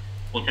whatever,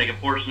 we'll take a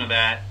portion of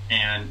that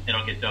and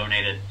it'll get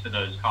donated to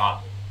those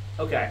causes.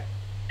 Okay.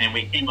 And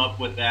we came up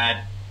with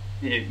that.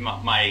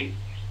 My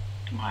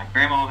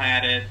grandma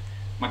had it.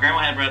 My grandma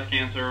had breast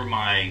cancer.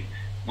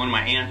 One of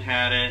my aunts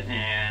had it,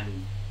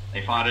 and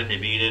they fought it, they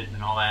beat it,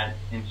 and all that.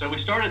 And so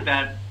we started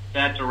that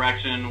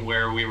direction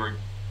where we were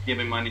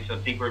giving money to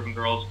the Pink Ribbon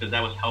Girls, because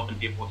that was helping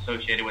people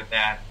associated with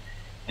that.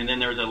 And then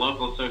there's a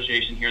local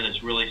association here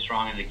that's really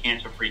strong in the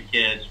Cancer Free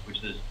Kids,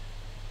 which is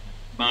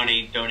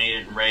money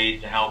donated and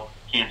raised to help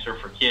cancer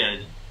for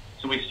kids.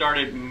 So we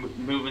started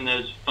moving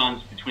those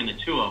funds between the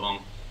two of them.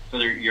 So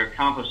you're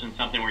accomplishing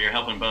something where you're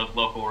helping both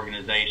local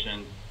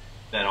organizations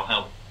that'll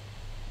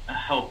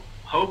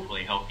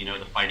hopefully help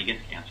the fight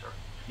against cancer.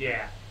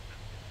 Yeah,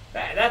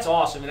 that's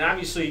awesome. And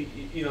obviously,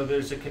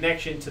 there's a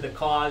connection to the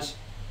cause.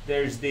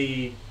 There's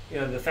the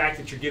fact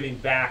that you're giving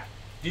back.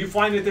 Do you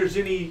find that there's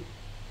any,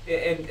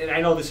 and I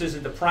know this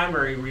isn't the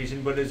primary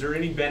reason, but is there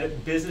any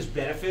business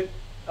benefit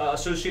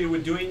associated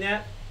with doing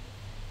that?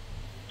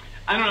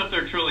 I don't know if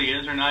there truly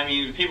is or not. I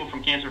mean, people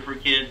from Cancer Free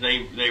Kids,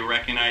 they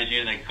recognize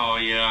you and they call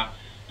you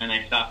and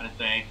they stop and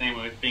say,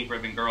 same with Pink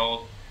Ribbon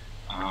Girls.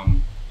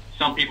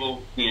 Some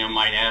people,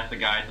 might ask the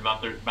guys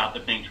about the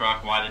pink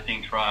truck, why the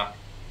pink truck.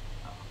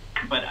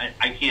 But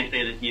I can't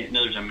say that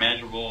there's a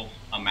measurable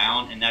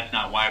amount, and that's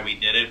not why we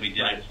did it. We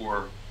did it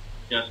for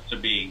just to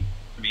be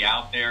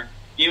out there.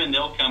 Even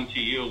they'll come to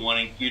you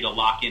wanting you to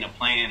lock in a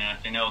plan, and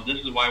I say, no, this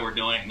is why we're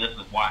doing it, and this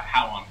is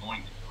how I'm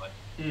going to do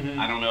it.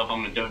 I don't know if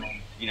I'm going to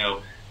donate,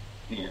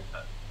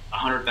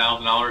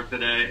 $100,000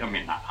 today. I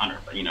mean, not 100,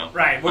 but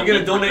Right, we're going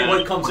to donate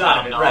what comes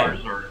out of it, right?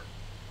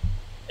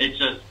 It's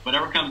just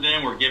whatever comes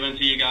in, we're giving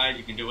to you guys.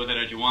 You can do with it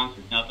as you want.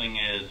 Since nothing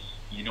is,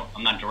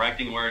 I'm not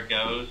directing where it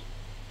goes.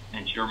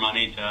 And it's your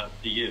money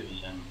to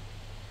use, and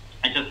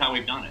that's just how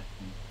we've done it.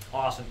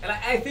 Awesome. And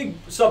I think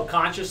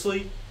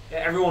subconsciously,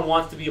 everyone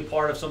wants to be a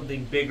part of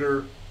something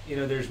bigger.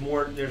 There's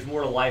more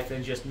to life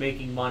than just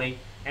making money.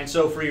 And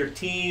so for your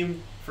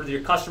team, for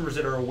your customers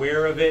that are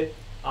aware of it,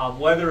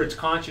 whether it's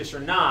conscious or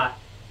not,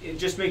 it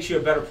just makes you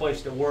a better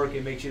place to work.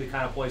 It makes you the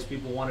kind of place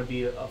people want to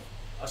be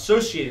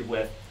associated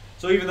with.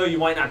 So even though you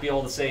might not be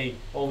able to say,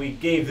 well, we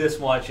gave this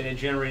much and it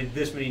generated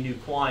this many new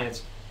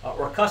clients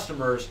or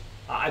customers,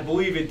 I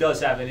believe it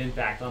does have an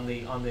impact on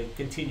the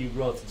continued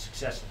growth and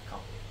success of the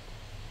company.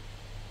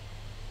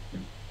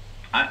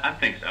 I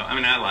think so. I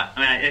mean,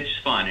 it's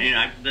fun.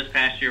 This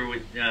past year,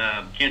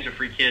 Cancer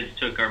Free Kids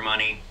took our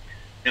money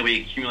that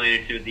we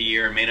accumulated through the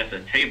year and made us a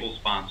table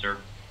sponsor.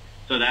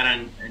 So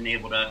that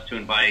enabled us to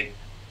invite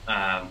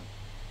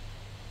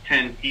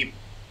 10 people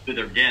to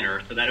their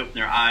dinner, so that opened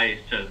their eyes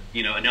to,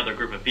 another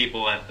group of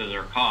people as to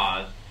their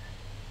cause.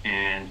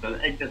 And so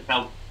it just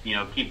helped,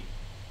 keep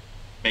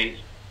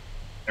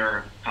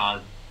their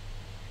cause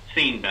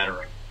seen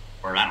better,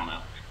 or I don't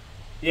know.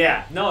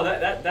 Yeah, no,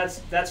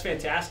 that's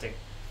fantastic.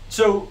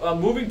 So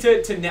moving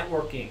to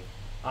networking,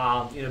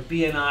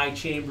 BNI,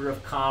 Chamber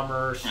of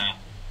Commerce. Yeah.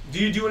 Do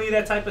you do any of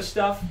that type of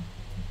stuff?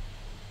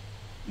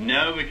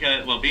 No,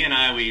 because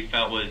BNI we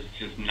felt was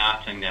just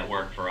not something that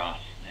worked for us.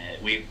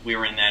 We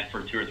were in that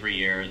for 2 or 3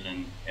 years,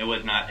 and it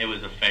was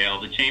a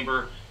fail. The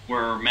chamber,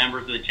 we're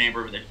members of the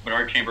chamber, but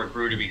our chamber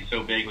grew to be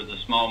so big. It was a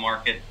small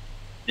market.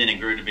 Then it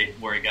grew to be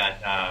where it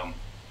got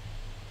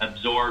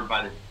absorbed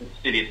by the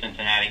city of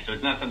Cincinnati. So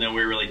it's not something that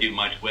we really do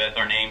much with.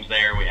 Our name's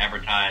there, we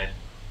advertise.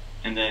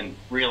 And then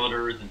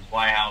realtors and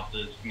supply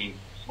houses. I mean,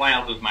 supply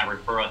houses might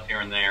refer us here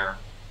and there.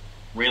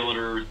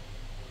 Realtors,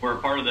 we're a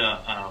part of the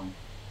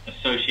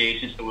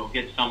association, so we'll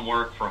get some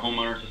work for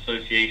homeowners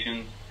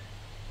associations,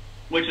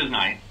 which is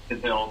nice,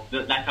 because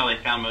that's how they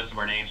found most of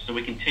our names. So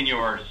we continue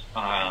our,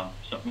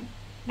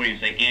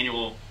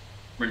 annual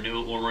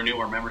renewal. We'll renew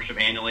our membership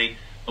annually,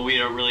 but we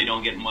really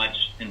don't get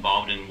much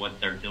involved in what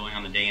they're doing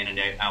on the day in and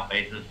day out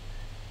basis.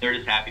 They're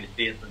just happy to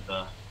see us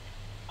as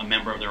a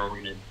member of their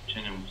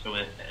organization, and so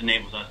it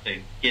enables us to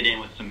get in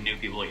with some new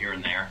people here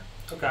and there.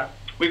 Okay.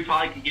 We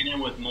probably could get in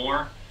with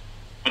more.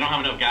 I don't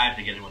have enough guys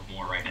to get in with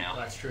more right now.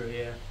 That's true,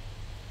 yeah.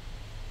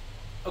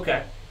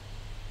 Okay.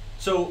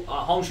 So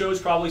home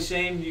shows probably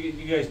same. You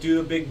guys do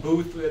a big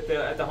booth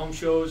at the home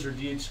shows, or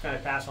do you just kind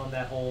of pass on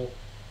that whole?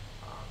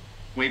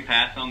 We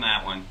pass on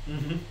that one.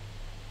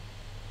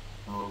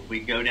 We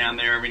go down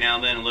there every now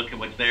and then and look at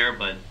what's there,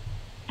 but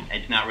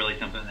it's not really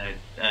something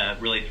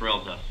that really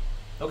thrills us.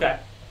 Okay.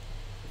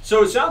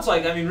 So it sounds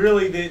like, I mean,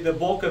 really the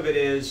bulk of it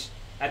is,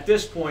 at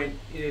this point,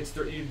 you're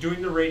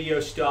doing the radio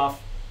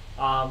stuff,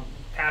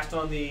 passed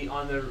on the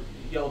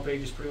Yellow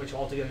Pages pretty much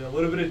altogether, a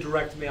little bit of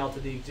direct mail to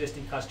the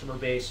existing customer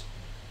base.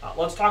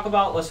 Let's talk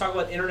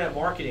about internet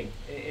marketing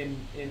in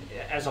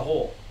as a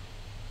whole.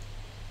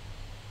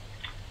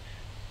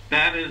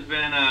 That has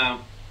been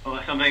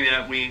something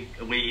that we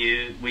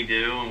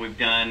do, and we've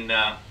done.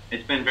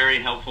 It's been very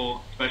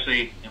helpful,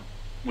 especially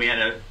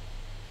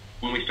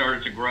when we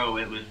started to grow.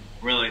 It was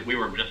really, we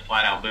were just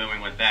flat out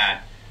booming with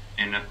that,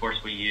 and of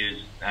course we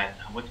use that.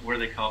 What do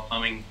they call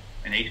plumbing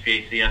and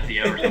HVAC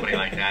SEO or somebody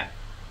like that?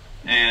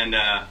 And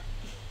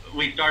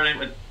we started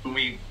with, when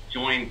we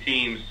joined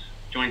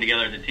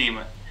together as a team.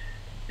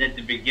 At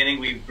the beginning,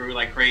 we grew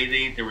like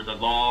crazy. There was a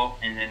lull,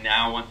 and then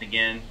now, once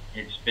again,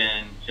 it's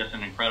been just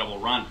an incredible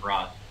run for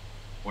us,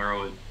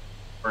 where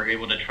we're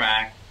able to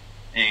track,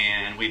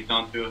 and we've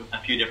gone through a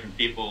few different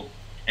people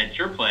at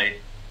your place.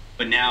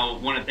 But now,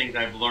 one of the things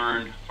I've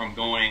learned from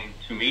going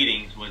to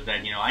meetings was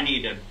that, I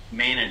need to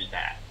manage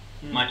that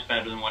much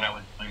better than what I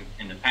was doing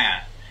in the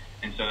past.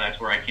 And so that's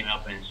where I came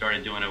up and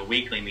started doing a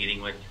weekly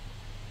meeting with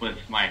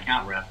my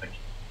account rep,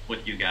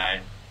 with you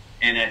guys.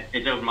 And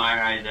it's opened my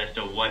eyes as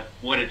to what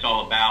it's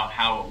all about,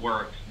 how it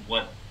works,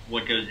 what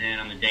goes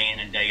in the day in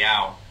and day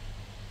out.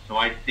 So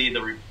I see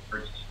the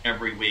reports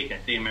every week. I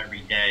see them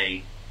every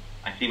day.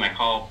 I see my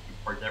call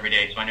reports every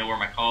day, so I know where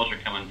my calls are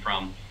coming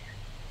from.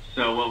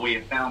 So what we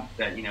have found is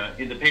that,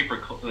 in the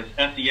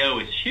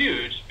SEO is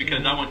huge,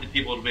 because I want the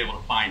people to be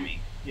able to find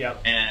me.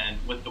 Yep. And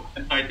with the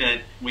website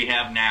that we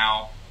have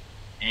now,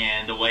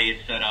 and the way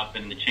it's set up,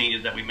 and the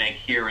changes that we make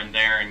here and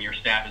there, and your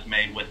staff has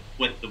made with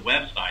the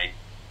website,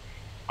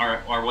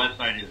 our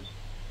website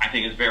I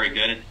think is very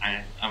good.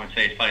 I would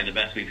say it's probably the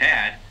best we've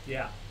had.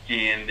 Yeah.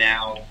 And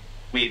now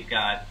we've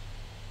got,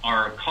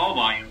 our call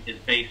volume is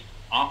based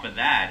off of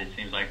that. It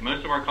seems like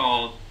most of our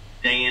calls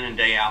day in and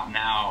day out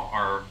now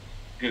are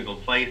Google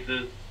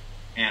Places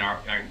and our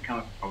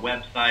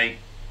website.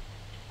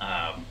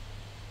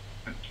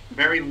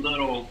 Very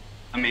little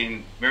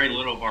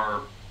of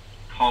our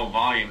call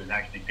volume is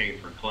actually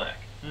paid per click.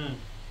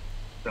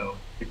 So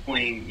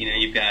between,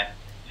 you've got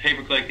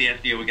pay-per-click, the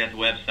SEO, we got the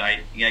website,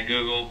 you got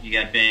Google, you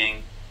got Bing,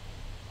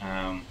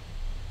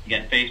 you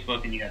got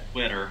Facebook, and you got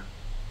Twitter.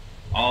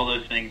 All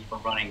those things we're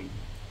running.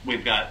 We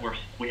have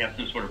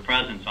some sort of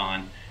presence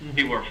on.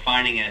 People are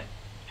finding us,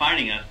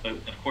 but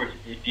of course,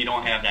 if you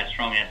don't have that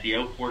strong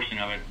SEO portion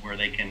of it where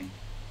they can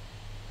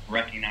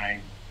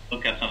recognize,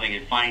 look up something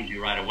and find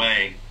you right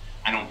away,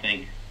 I don't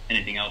think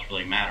anything else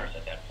really matters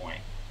at that point.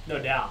 No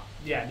doubt.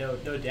 Yeah,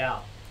 no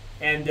doubt.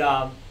 And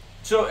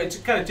so it's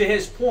kind of to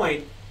his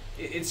point,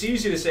 it's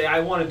easy to say,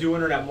 I want to do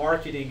internet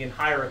marketing and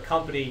hire a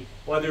company,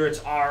 whether it's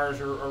ours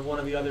or one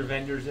of the other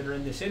vendors that are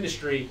in this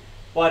industry.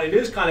 But it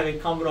is kind of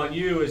incumbent on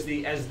you as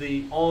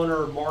the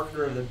owner,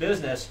 marketer of the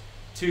business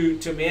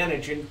to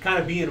manage and kind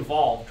of be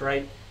involved,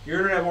 right? Your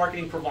internet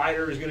marketing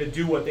provider is going to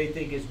do what they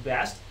think is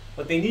best,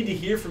 but they need to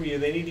hear from you.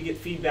 They need to get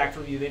feedback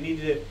from you. They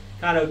need to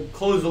kind of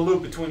close the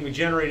loop between, we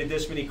generated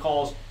this many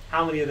calls,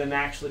 how many of them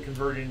actually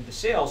converted into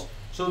sales,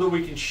 so that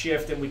we can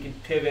shift and we can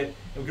pivot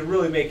and we can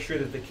really make sure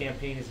that the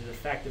campaign is as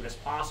effective as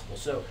possible.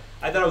 So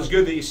I thought it was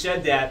good that you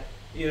said that.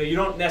 you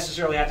don't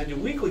necessarily have to do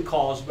weekly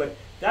calls, but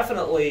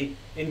definitely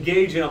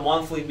engage in a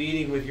monthly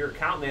meeting with your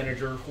account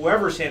manager,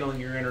 whoever's handling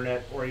your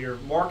internet or your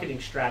marketing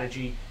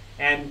strategy,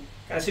 and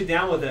kind of sit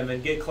down with them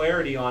and get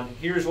clarity on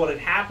here's what had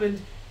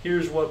happened,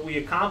 here's what we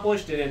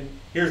accomplished, and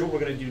here's what we're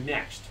going to do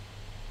next.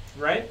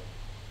 Right?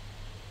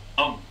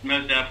 Oh,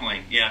 most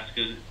definitely, yes,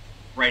 because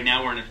right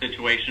now we're in a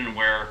situation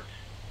where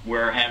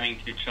we're having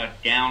to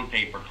shut down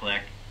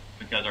pay-per-click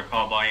because our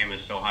call volume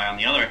is so high on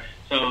the other.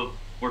 So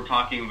we're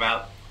talking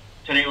about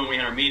today when we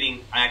had our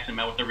meeting, I actually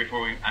met with her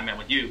before I met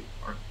with you,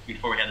 or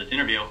before we had this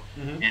interview,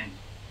 and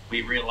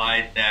we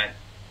realized that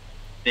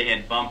they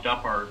had bumped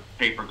up our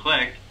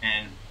pay-per-click,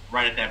 and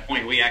right at that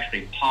point we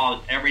actually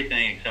paused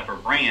everything except for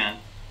brand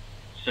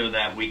so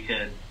that we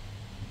could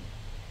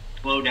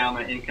slow down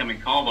the incoming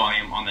call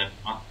volume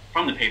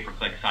from the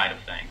pay-per-click side of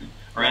things.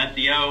 Our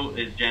SEO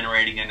is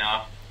generating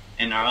enough,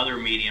 and our other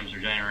mediums are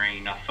generating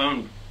enough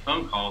phone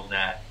calls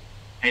that,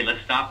 hey,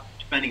 let's stop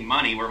spending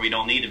money where we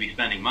don't need to be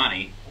spending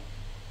money,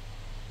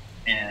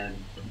 and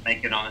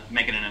make it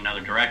in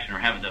another direction, or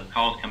have the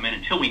calls come in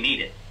until we need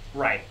it.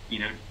 Right.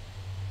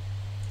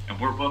 If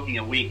we're booking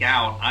a week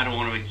out, I don't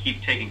want to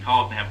keep taking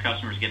calls and have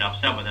customers get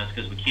upset with us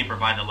because we can't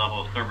provide the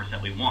level of service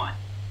that we want.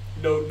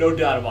 No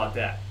doubt about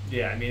that.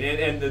 Yeah, I mean,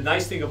 and the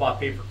nice thing about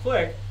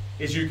pay-per-click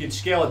is you can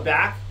scale it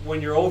back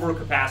when you're over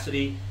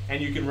capacity,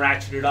 and you can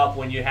ratchet it up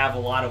when you have a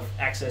lot of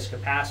excess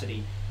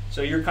capacity.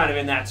 So you're kind of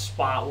in that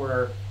spot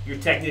where your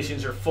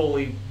technicians are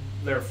fully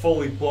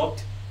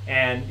booked,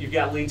 and you've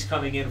got leads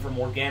coming in from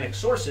organic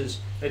sources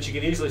that you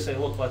can easily say,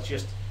 look, let's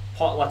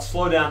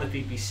slow down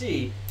the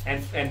PPC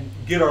and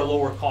get our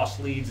lower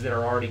cost leads that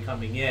are already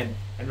coming in,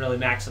 and really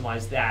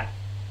maximize that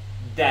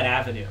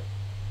avenue.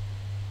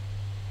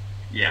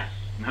 Yes,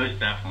 most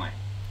definitely.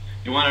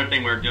 And one other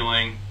thing we're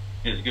doing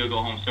is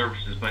Google Home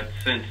Services, but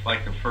since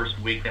like the first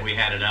week that we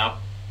had it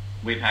up,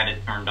 we've had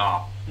it turned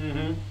off.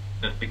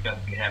 Just because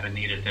we haven't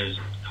needed those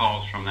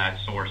calls from that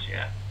source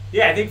yet.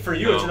 Yeah, I think for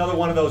you it's another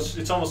one of those,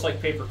 it's almost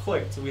like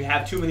pay-per-click. So we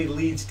have too many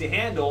leads to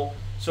handle,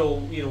 so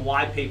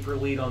why pay per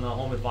lead on the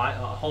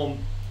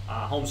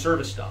home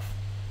service stuff?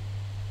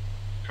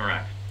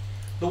 Correct.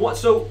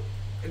 So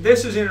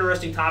this is an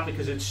interesting topic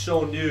because it's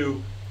so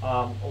new.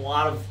 A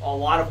lot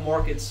of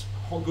markets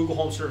Google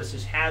Home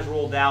Services has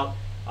rolled out.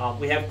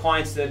 We have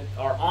clients that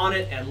are on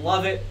it and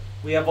love it.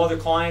 We have other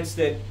clients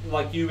that,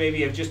 like you,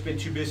 maybe have just been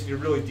too busy to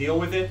really deal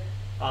with it.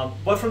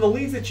 But from the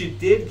leads that you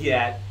did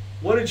get,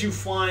 what did you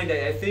find?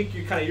 I think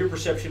your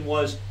perception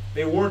was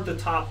they weren't the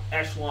top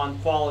echelon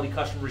quality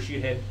customers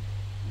you had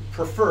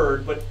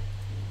preferred, but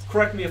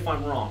correct me if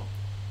I'm wrong.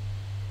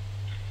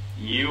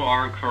 You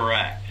are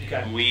correct.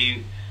 Okay.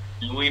 We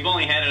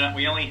only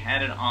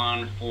had it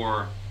on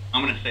for,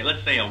 I'm going to say,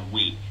 let's say a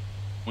week.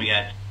 We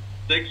had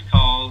 6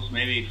 calls,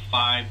 maybe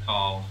 5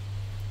 calls,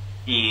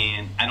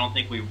 and I don't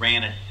think we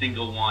ran a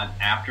single one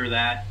after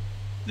that.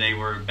 They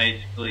were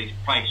basically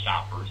price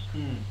shoppers,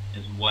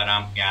 is what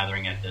I'm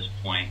gathering at this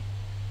point.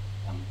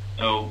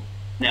 So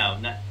no,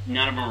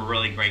 none of them are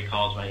really great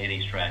calls by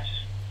any stretch.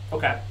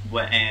 Okay.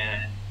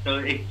 And so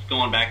it's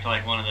going back to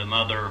like one of the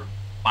other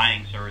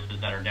buying services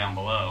that are down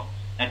below.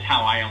 That's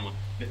how I almost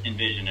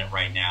envision it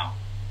right now.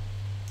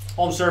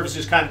 Home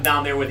Services kind of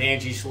down there with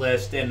Angie's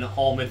List and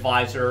Home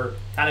Advisor,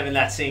 kind of in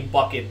that same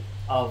bucket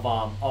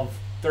of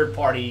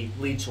third-party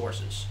lead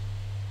sources.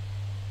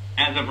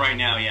 As of right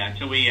now, yeah.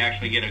 Until we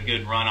actually get a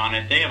good run on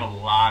it, they have a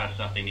lot of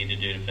stuff they need to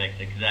do to fix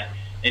it. Because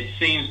it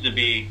seems to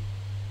be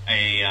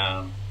a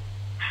I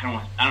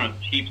don't know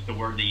if cheap's the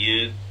word to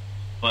use,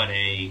 but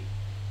a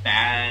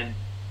bad,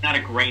 not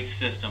a great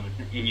system,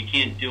 and you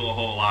can't do a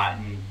whole lot.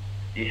 And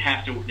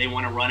they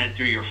want to run it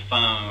through your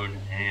phone,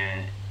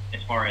 and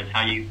as far as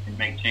how you can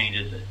make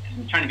changes,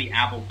 it's trying to be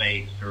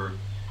Apple-based or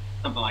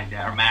something like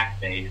that, or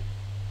Mac-based.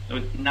 So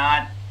it's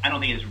not. I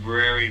don't think it's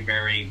very,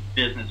 very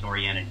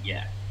business-oriented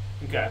yet.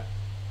 Okay.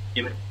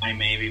 Give it time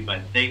maybe,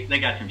 but they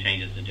got some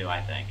changes to do,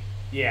 I think.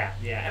 Yeah,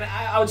 and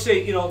I would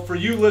say, for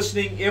you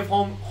listening, if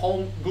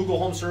Google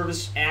Home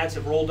Service ads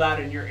have rolled out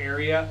in your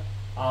area,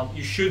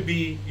 you should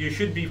be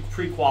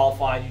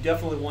pre-qualified. You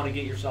definitely want to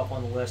get yourself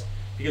on the list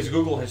because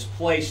Google has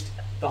placed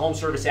the home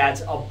service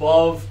ads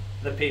above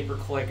the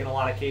pay-per-click in a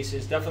lot of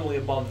cases, definitely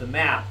above the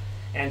map.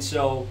 And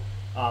so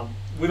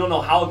we don't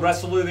know how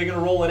aggressively they're going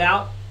to roll it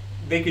out.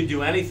 They could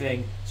do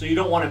anything, so you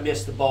don't want to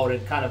miss the boat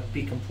and kind of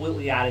be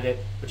completely out of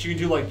it. But you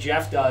can do like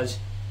Jeff does,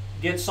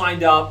 get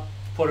signed up,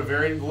 put a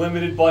very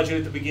limited budget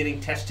at the beginning,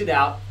 test it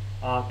out,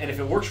 and if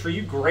it works for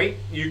you, great.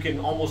 You can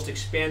almost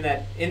expand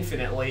that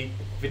infinitely.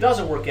 If it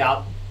doesn't work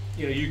out,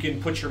 you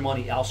can put your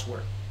money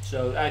elsewhere.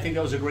 So I think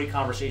that was a great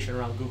conversation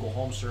around Google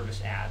Home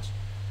Service ads.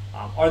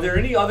 Are there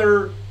any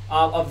other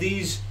of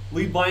these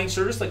lead buying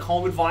service like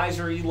Home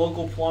Advisor,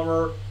 eLocal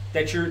Plumber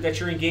that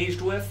you're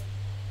engaged with?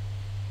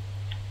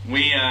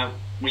 We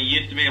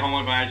used to be a Home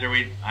Advisor.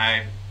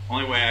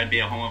 Only way I'd be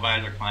a Home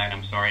Advisor client,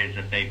 I'm sorry, is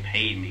if they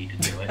paid me to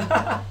do it.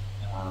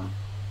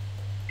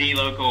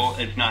 eLocal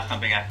is not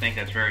something I think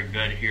that's very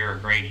good here or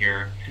great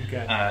here.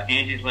 Okay.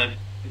 Angie's List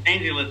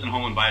and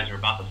Home Advisor are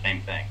about the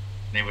same thing.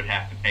 They would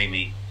have to pay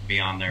me to be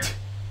on their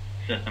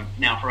system.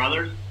 Now, for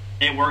others,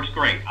 it works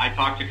great. I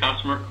talk to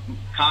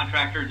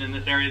contractors in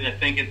this area that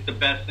think it's the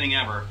best thing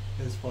ever.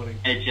 It's funny.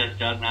 It just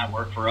does not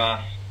work for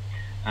us.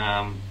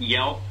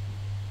 Yelp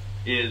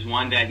is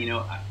one that,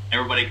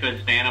 everybody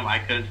couldn't stand them. I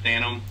couldn't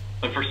stand them.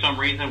 But for some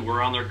reason,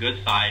 we're on their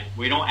good side.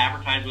 We don't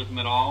advertise with them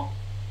at all.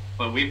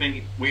 But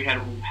we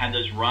had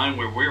this run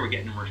where we were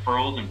getting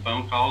referrals and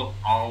phone calls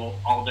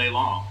all day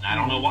long. And I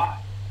don't know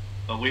why,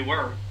 but we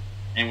were.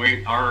 And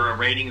our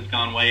rating has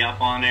gone way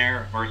up on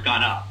there, or it's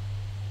gone up.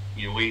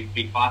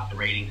 We fought the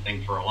ratings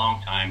thing for a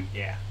long time.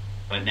 Yeah.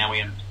 But now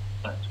we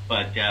understand.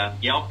 But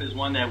Yelp is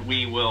one that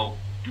we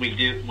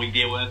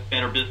deal with.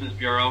 Better Business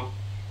Bureau.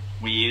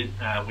 We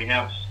have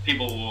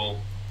people who will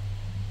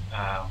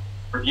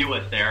review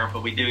us there,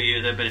 but we do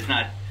use it. But it's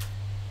not.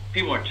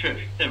 People are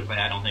typically,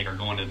 I don't think, are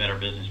going to the Better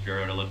Business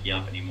Bureau to look you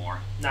up anymore.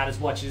 Not as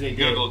much as they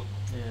did. Google.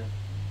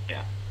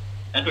 Yeah.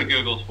 That's what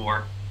Google's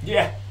for.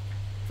 Yeah,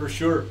 for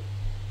sure.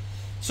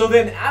 So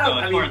then, out of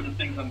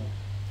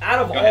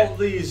all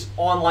these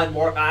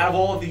out of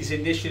all of these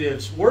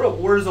initiatives,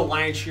 where's the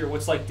lion's share?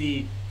 What's like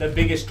the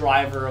biggest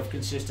driver of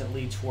consistent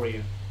leads for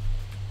you?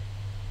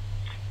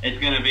 It's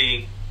going to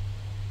be,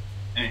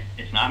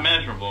 it's not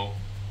measurable,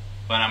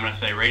 but I'm going to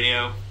say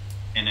radio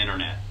and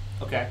internet.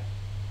 Okay.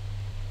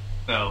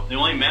 So the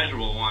only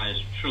measurable one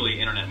is truly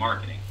internet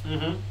marketing.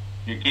 Mm-hmm.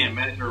 You can't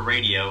measure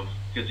radio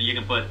because you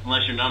can put,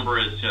 unless your number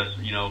is just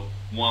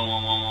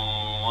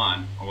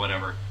 11111 or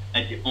whatever.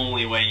 That's the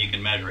only way you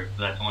can measure it.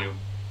 So that's only,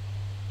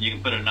 you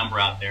can put a number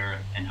out there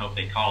and hope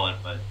they call it,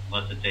 but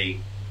unless it's a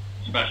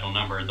special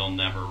number, they'll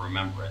never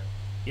remember it.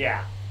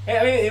 Yeah.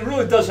 I mean, it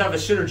really does have a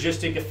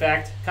synergistic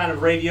effect, kind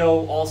of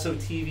radio, also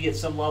TV at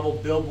some level,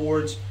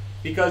 billboards,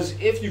 because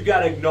if you've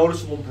got a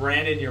noticeable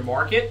brand in your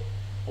market,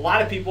 a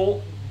lot of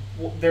people,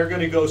 they're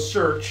going to go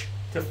search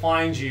to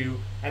find you,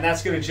 and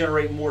that's going to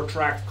generate more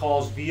tracked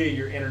calls via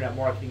your internet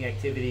marketing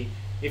activity.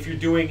 If you're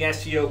doing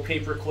SEO,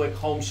 pay-per-click,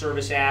 home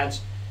service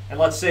ads, and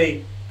let's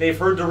say they've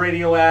heard the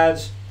radio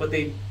ads, but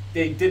they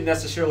didn't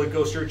necessarily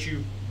go search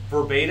you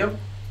verbatim,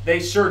 they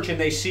search and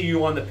they see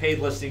you on the paid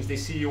listings, they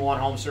see you on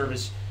home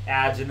service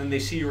ads, and then they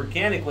see your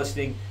organic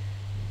listing,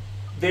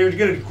 they're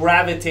going to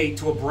gravitate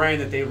to a brand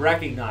that they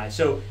recognize.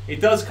 So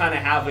it does kind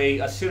of have a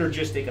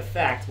synergistic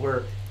effect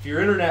where if your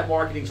internet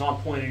marketing's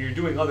on point and you're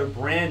doing other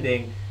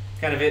branding,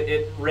 kind of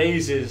it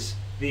raises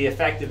the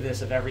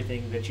effectiveness of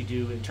everything that you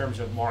do in terms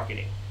of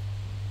marketing.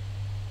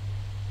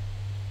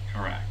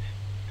 Correct.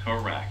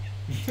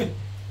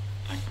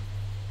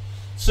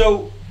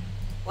 So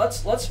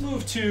let's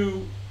move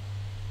to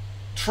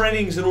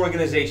trainings and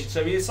organizations.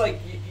 I mean, it's like,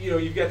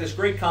 you've got this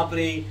great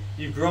company,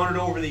 you've grown it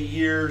over the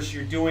years,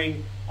 you're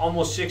doing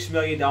almost $6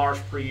 million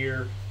per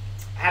year.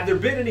 Have there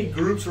been any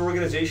groups or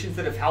organizations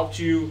that have helped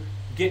you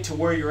get to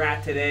where you're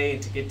at today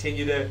and to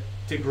continue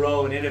to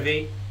grow and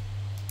innovate?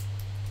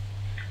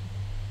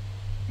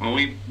 Well,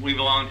 we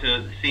belong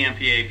to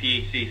CMPA,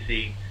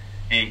 PHCC,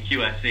 and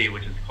QSC,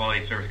 which is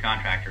Quality Service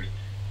Contractors.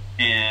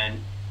 And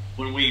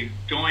when we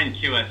joined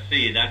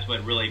QSC, that's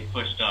what really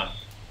pushed us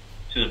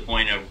to the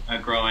point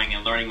of growing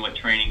and learning what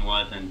training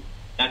was. And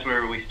that's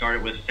where we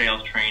started with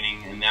sales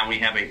training. And now we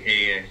have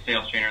a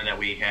sales trainer that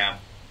we have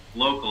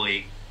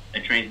locally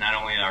that trains not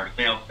only our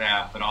sales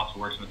staff, but also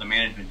works with the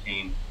management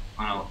team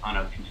on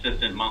a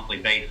consistent monthly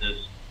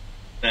basis.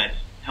 That's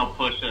helped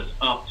push us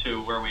up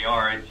to where we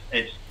are.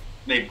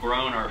 They've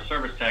grown our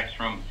service techs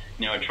from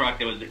a truck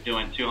that was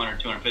doing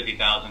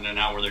 250,000 an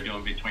hour, they're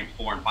doing between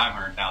 400,000 and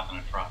 500,000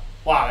 a truck.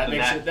 Wow,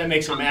 that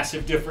makes a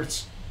massive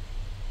difference.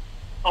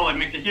 Oh, it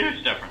makes a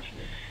huge difference.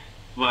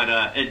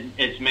 But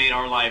it's made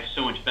our life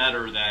so much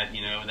better that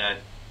that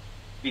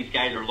these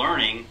guys are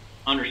learning,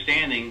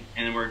 understanding,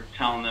 and then we're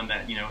telling them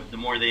that the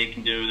more they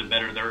can do, the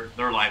better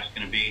their life's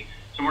going to be.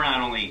 So we're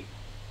not only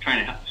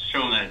trying to show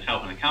them that it's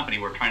helping the company,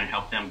 we're trying to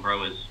help them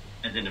grow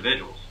as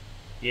individuals.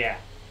 Yeah.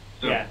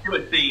 So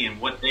QSC and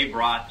what they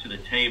brought to the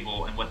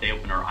table and what they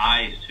opened our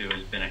eyes to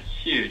has been a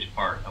huge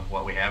part of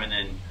what we have. And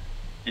then,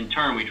 in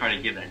turn, we try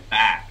to give that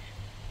back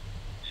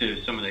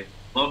to some of the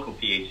local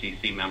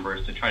PHCC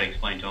members to try to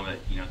explain to them that,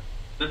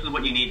 this is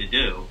what you need to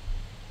do,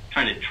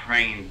 trying to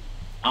train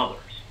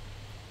others.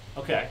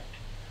 Okay.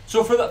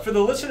 So for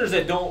the listeners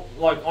that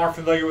aren't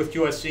familiar with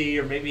QSC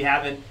or maybe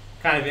haven't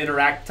kind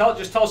of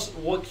just tell us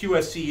what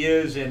QSC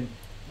is and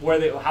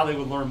how they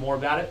would learn more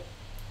about it.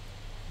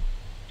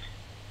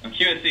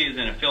 QSC is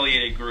an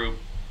affiliated group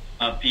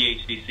of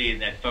PHCC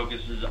that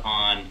focuses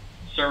on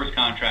service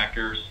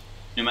contractors,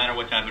 no matter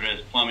what type it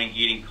is, plumbing,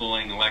 heating,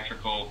 cooling,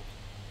 electrical.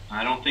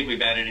 I don't think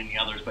we've added any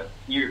others, but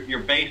you're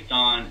based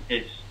on,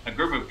 it's a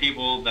group of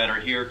people that are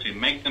here to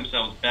make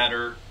themselves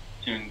better,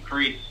 to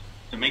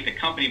make the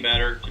company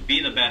better, to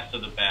be the best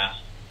of the best,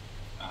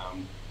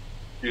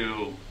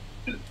 to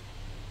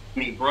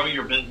grow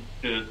your business,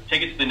 to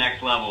take it to the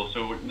next level.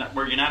 So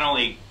where you're not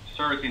only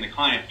servicing the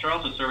client, but you're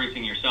also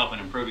servicing yourself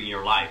and improving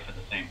your life at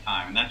the same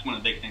time. And that's one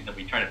of the big things that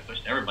we try to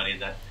push to everybody is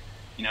that,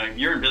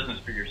 you're in business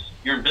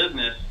you're in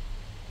business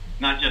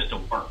not just to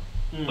work,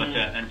 but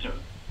to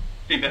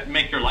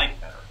make your life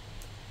better.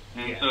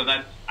 And so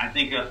that's, I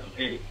think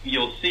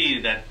you'll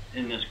see that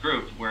in this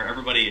group where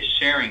everybody is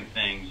sharing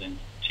things and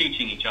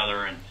teaching each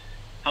other and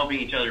helping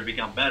each other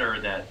become better,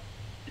 that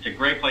it's a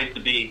great place to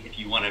be if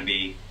you want to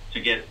be, to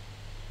get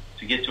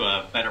to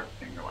a better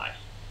point in your life.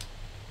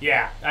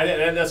 Yeah,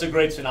 that's a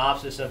great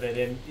synopsis of it.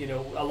 And, you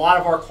know, a lot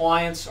of our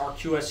clients are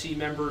QSC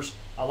members.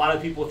 A lot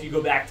of people, if you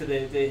go back to the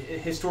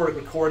historic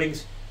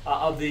recordings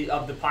of the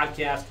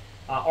podcast,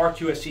 are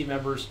QSC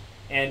members.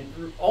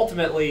 And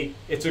ultimately,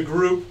 it's a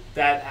group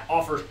that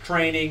offers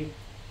training,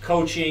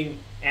 coaching,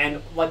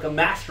 and like a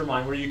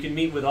mastermind where you can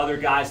meet with other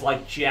guys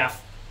like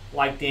Jeff,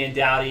 like Dan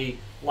Dowdy,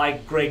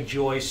 like Greg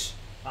Joyce,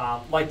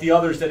 like the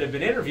others that have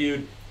been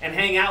interviewed, and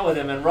hang out with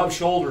them and rub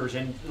shoulders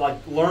and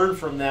like learn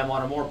from them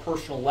on a more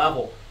personal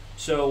level.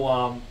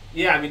 So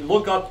yeah, I mean,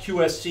 look up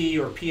QSC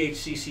or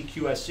PHCC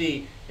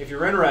QSC if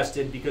you're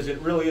interested, because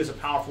it really is a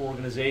powerful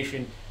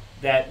organization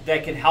that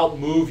can help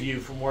move you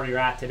from where you're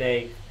at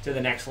today to the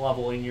next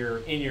level in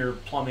your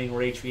plumbing or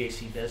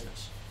HVAC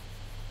business.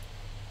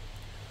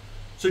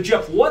 So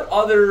Jeff, what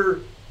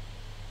other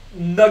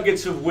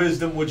nuggets of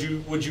wisdom would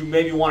you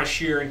maybe want to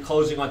share in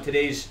closing on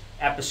today's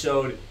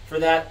episode for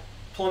that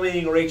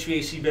plumbing or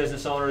HVAC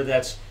business owner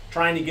that's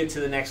trying to get to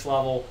the next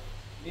level?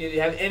 Do you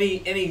have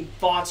any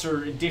thoughts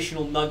or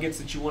additional nuggets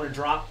that you want to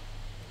drop?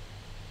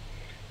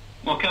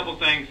 Well, a couple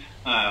things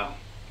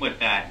with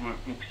that.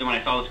 So when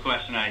I saw this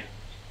question, I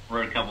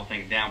wrote a couple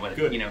things down. But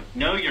Good. You know,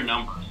 know your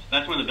numbers.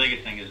 That's one of the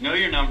biggest things. Is know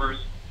your numbers,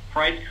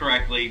 price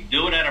correctly,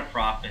 do it at a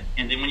profit,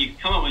 and then when you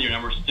come up with your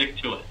numbers, stick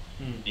to it.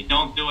 You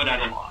don't do it at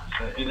a loss.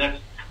 And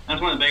that's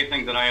one of the big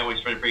things that I always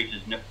try to preach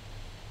is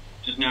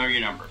just know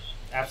your numbers.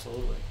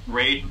 Absolutely.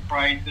 Raise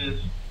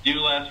prices, do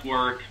less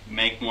work,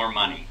 make more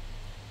money.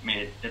 I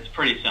mean, it's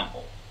pretty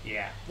simple.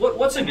 Yeah.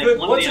 What's a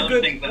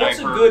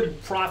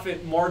good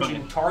profit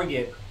margin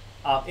target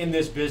in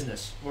this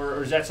business,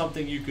 or is that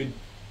something you could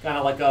kind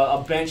of like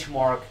a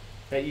benchmark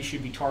that you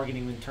should be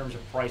targeting in terms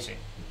of pricing?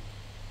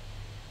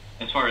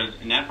 As far as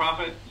net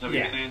profit, is that what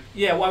you're saying?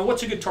 Yeah. Well,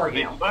 what's a good target?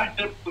 Yeah, but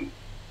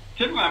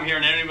typically I'm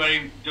hearing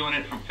anybody doing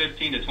it from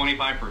 15 to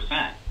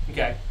 25%.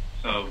 Okay.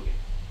 So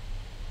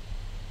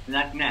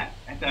that's net.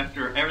 That's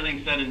after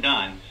everything's said and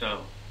done.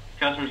 So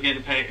customers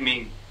get paid. I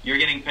mean, you're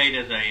getting paid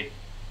as a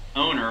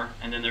owner,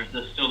 and then there's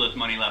still this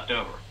money left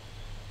over.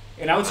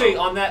 And I would say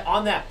on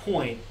that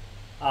point,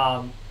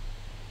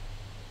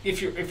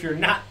 if you're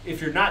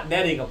not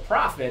netting a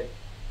profit,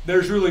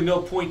 there's really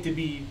no point to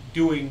be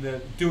doing the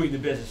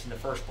business in the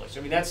first place.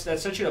 I mean, that's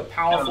such a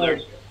powerful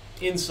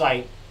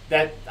insight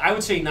that I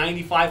would say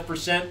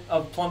 95%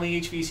 of plumbing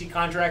HVAC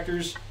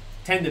contractors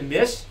tend to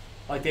miss.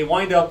 Like, they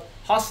wind up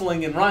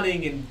hustling and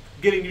running and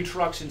getting new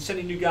trucks and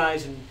sending new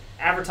guys and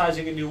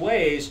advertising in new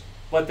ways,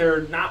 but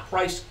they're not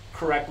priced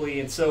correctly,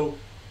 and so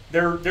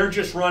they're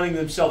just running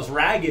themselves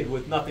ragged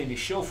with nothing to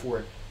show for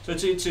it. So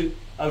it's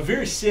a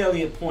very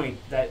salient point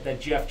that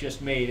Jeff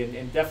just made,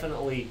 and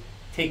definitely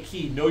take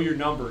heed, know your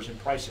numbers, and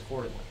price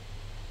accordingly.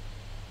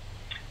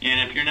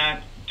 And if you're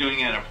not doing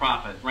it at a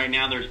profit, right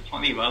now there's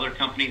plenty of other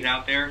companies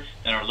out there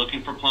that are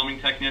looking for plumbing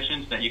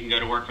technicians that you can go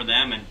to work for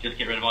them and just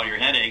get rid of all your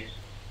headaches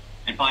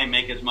and probably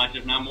make as much,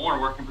 if not more,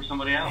 working for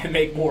somebody else. And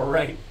make more,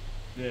 right?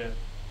 Yeah.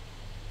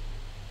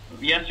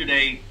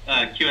 Yesterday,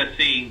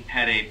 QSC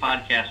had a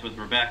podcast with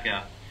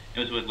Rebecca. It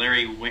was with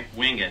Larry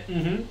Winget.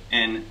 Mm-hmm.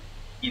 And,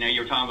 you know,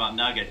 you were talking about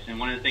nuggets. And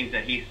one of the things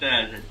that he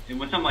says, it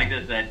was something like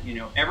this, that, you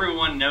know,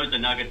 everyone knows the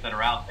nuggets that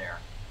are out there.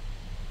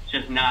 It's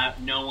just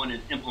no one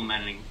is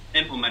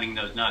implementing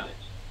those nuggets.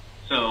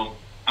 So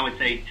I would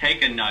say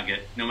take a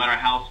nugget, no matter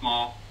how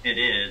small it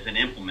is, and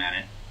implement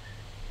it.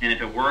 And if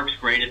it works,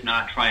 great. If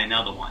not, try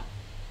another one.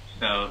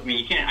 So, I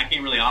mean, I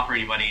can't really offer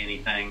anybody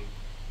anything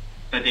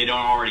that they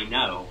don't already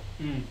know.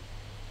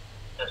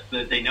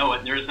 That they know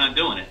it, they're just not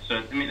doing it. So,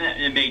 I mean,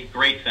 it made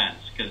great sense,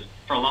 because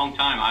for a long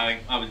time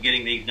I was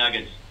getting these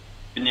nuggets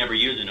but never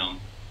using them.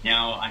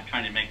 Now I'm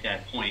trying to make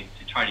that point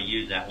to try to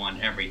use that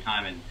one every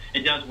time, and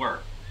it does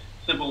work.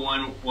 Simple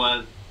one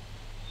was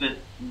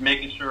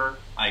making sure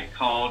I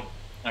called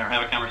or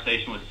have a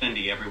conversation with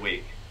Cindy every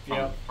week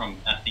from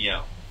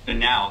SEO. So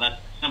now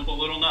that's a simple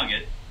little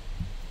nugget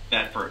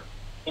that for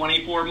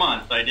 24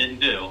 months I didn't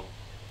do,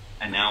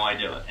 and now I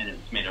do it, and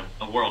it's made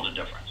a world of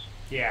difference.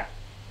 Yeah,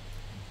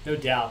 no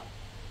doubt.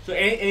 So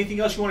anything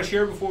else you want to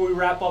share before we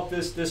wrap up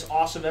this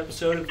awesome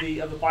episode of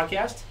the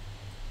podcast?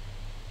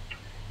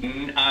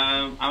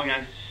 I'm going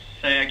to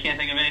say I can't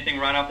think of anything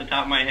right off the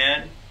top of my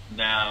head.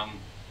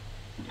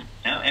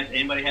 If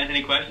anybody has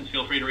any questions,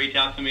 feel free to reach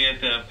out to me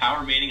at the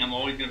Power Meeting. I'm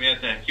always going to be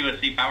at the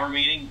QSC Power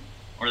Meeting,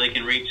 or they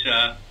can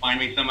find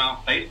me somehow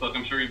on Facebook.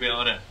 I'm sure you'll be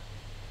able to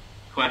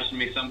question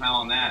me somehow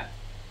on that.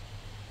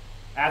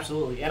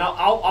 Absolutely, and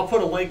I'll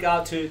put a link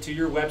out to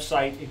your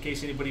website in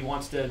case anybody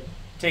wants to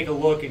take a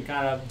look and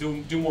kind of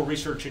do more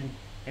research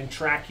and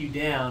track you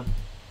down.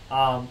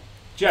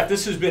 Jeff,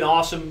 this has been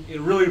awesome. I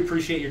really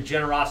appreciate your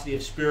generosity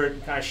of spirit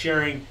and kind of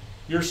sharing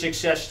your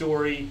success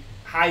story,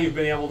 how you've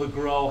been able to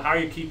grow, how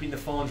you're keeping the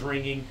phones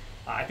ringing.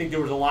 I think there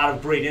was a lot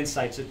of great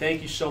insights, so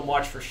thank you so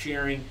much for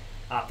sharing.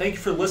 Thank you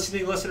for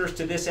listening, listeners,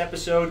 to this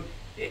episode.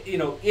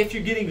 if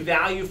you're getting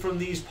value from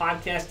these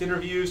podcast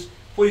interviews,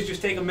 please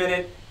just take a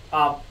minute,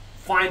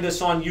 find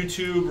us on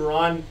YouTube or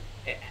on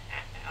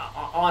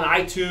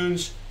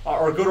iTunes,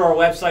 or go to our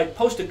website,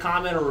 post a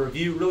comment or a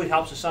review. It really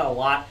helps us out a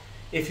lot.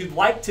 If you'd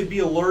like to be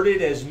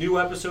alerted as new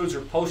episodes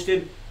are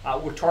posted,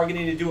 we're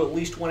targeting to do at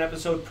least one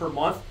episode per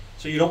month,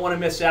 so you don't want to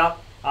miss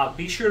out.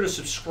 Be sure to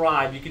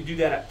subscribe. You can do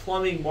that at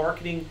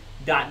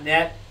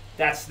plumbingmarketing.net.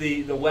 That's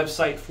the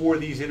website for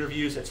these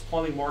interviews. That's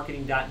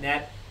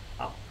plumbingmarketing.net.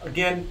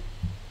 Again,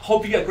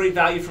 hope you got great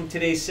value from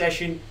today's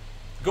session.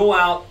 Go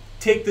out,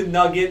 take the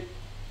nugget,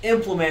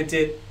 implement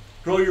it,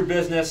 grow your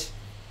business,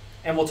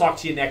 and we'll talk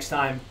to you next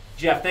time.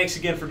 Jeff, thanks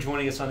again for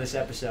joining us on this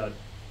episode.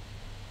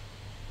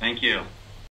 Thank you.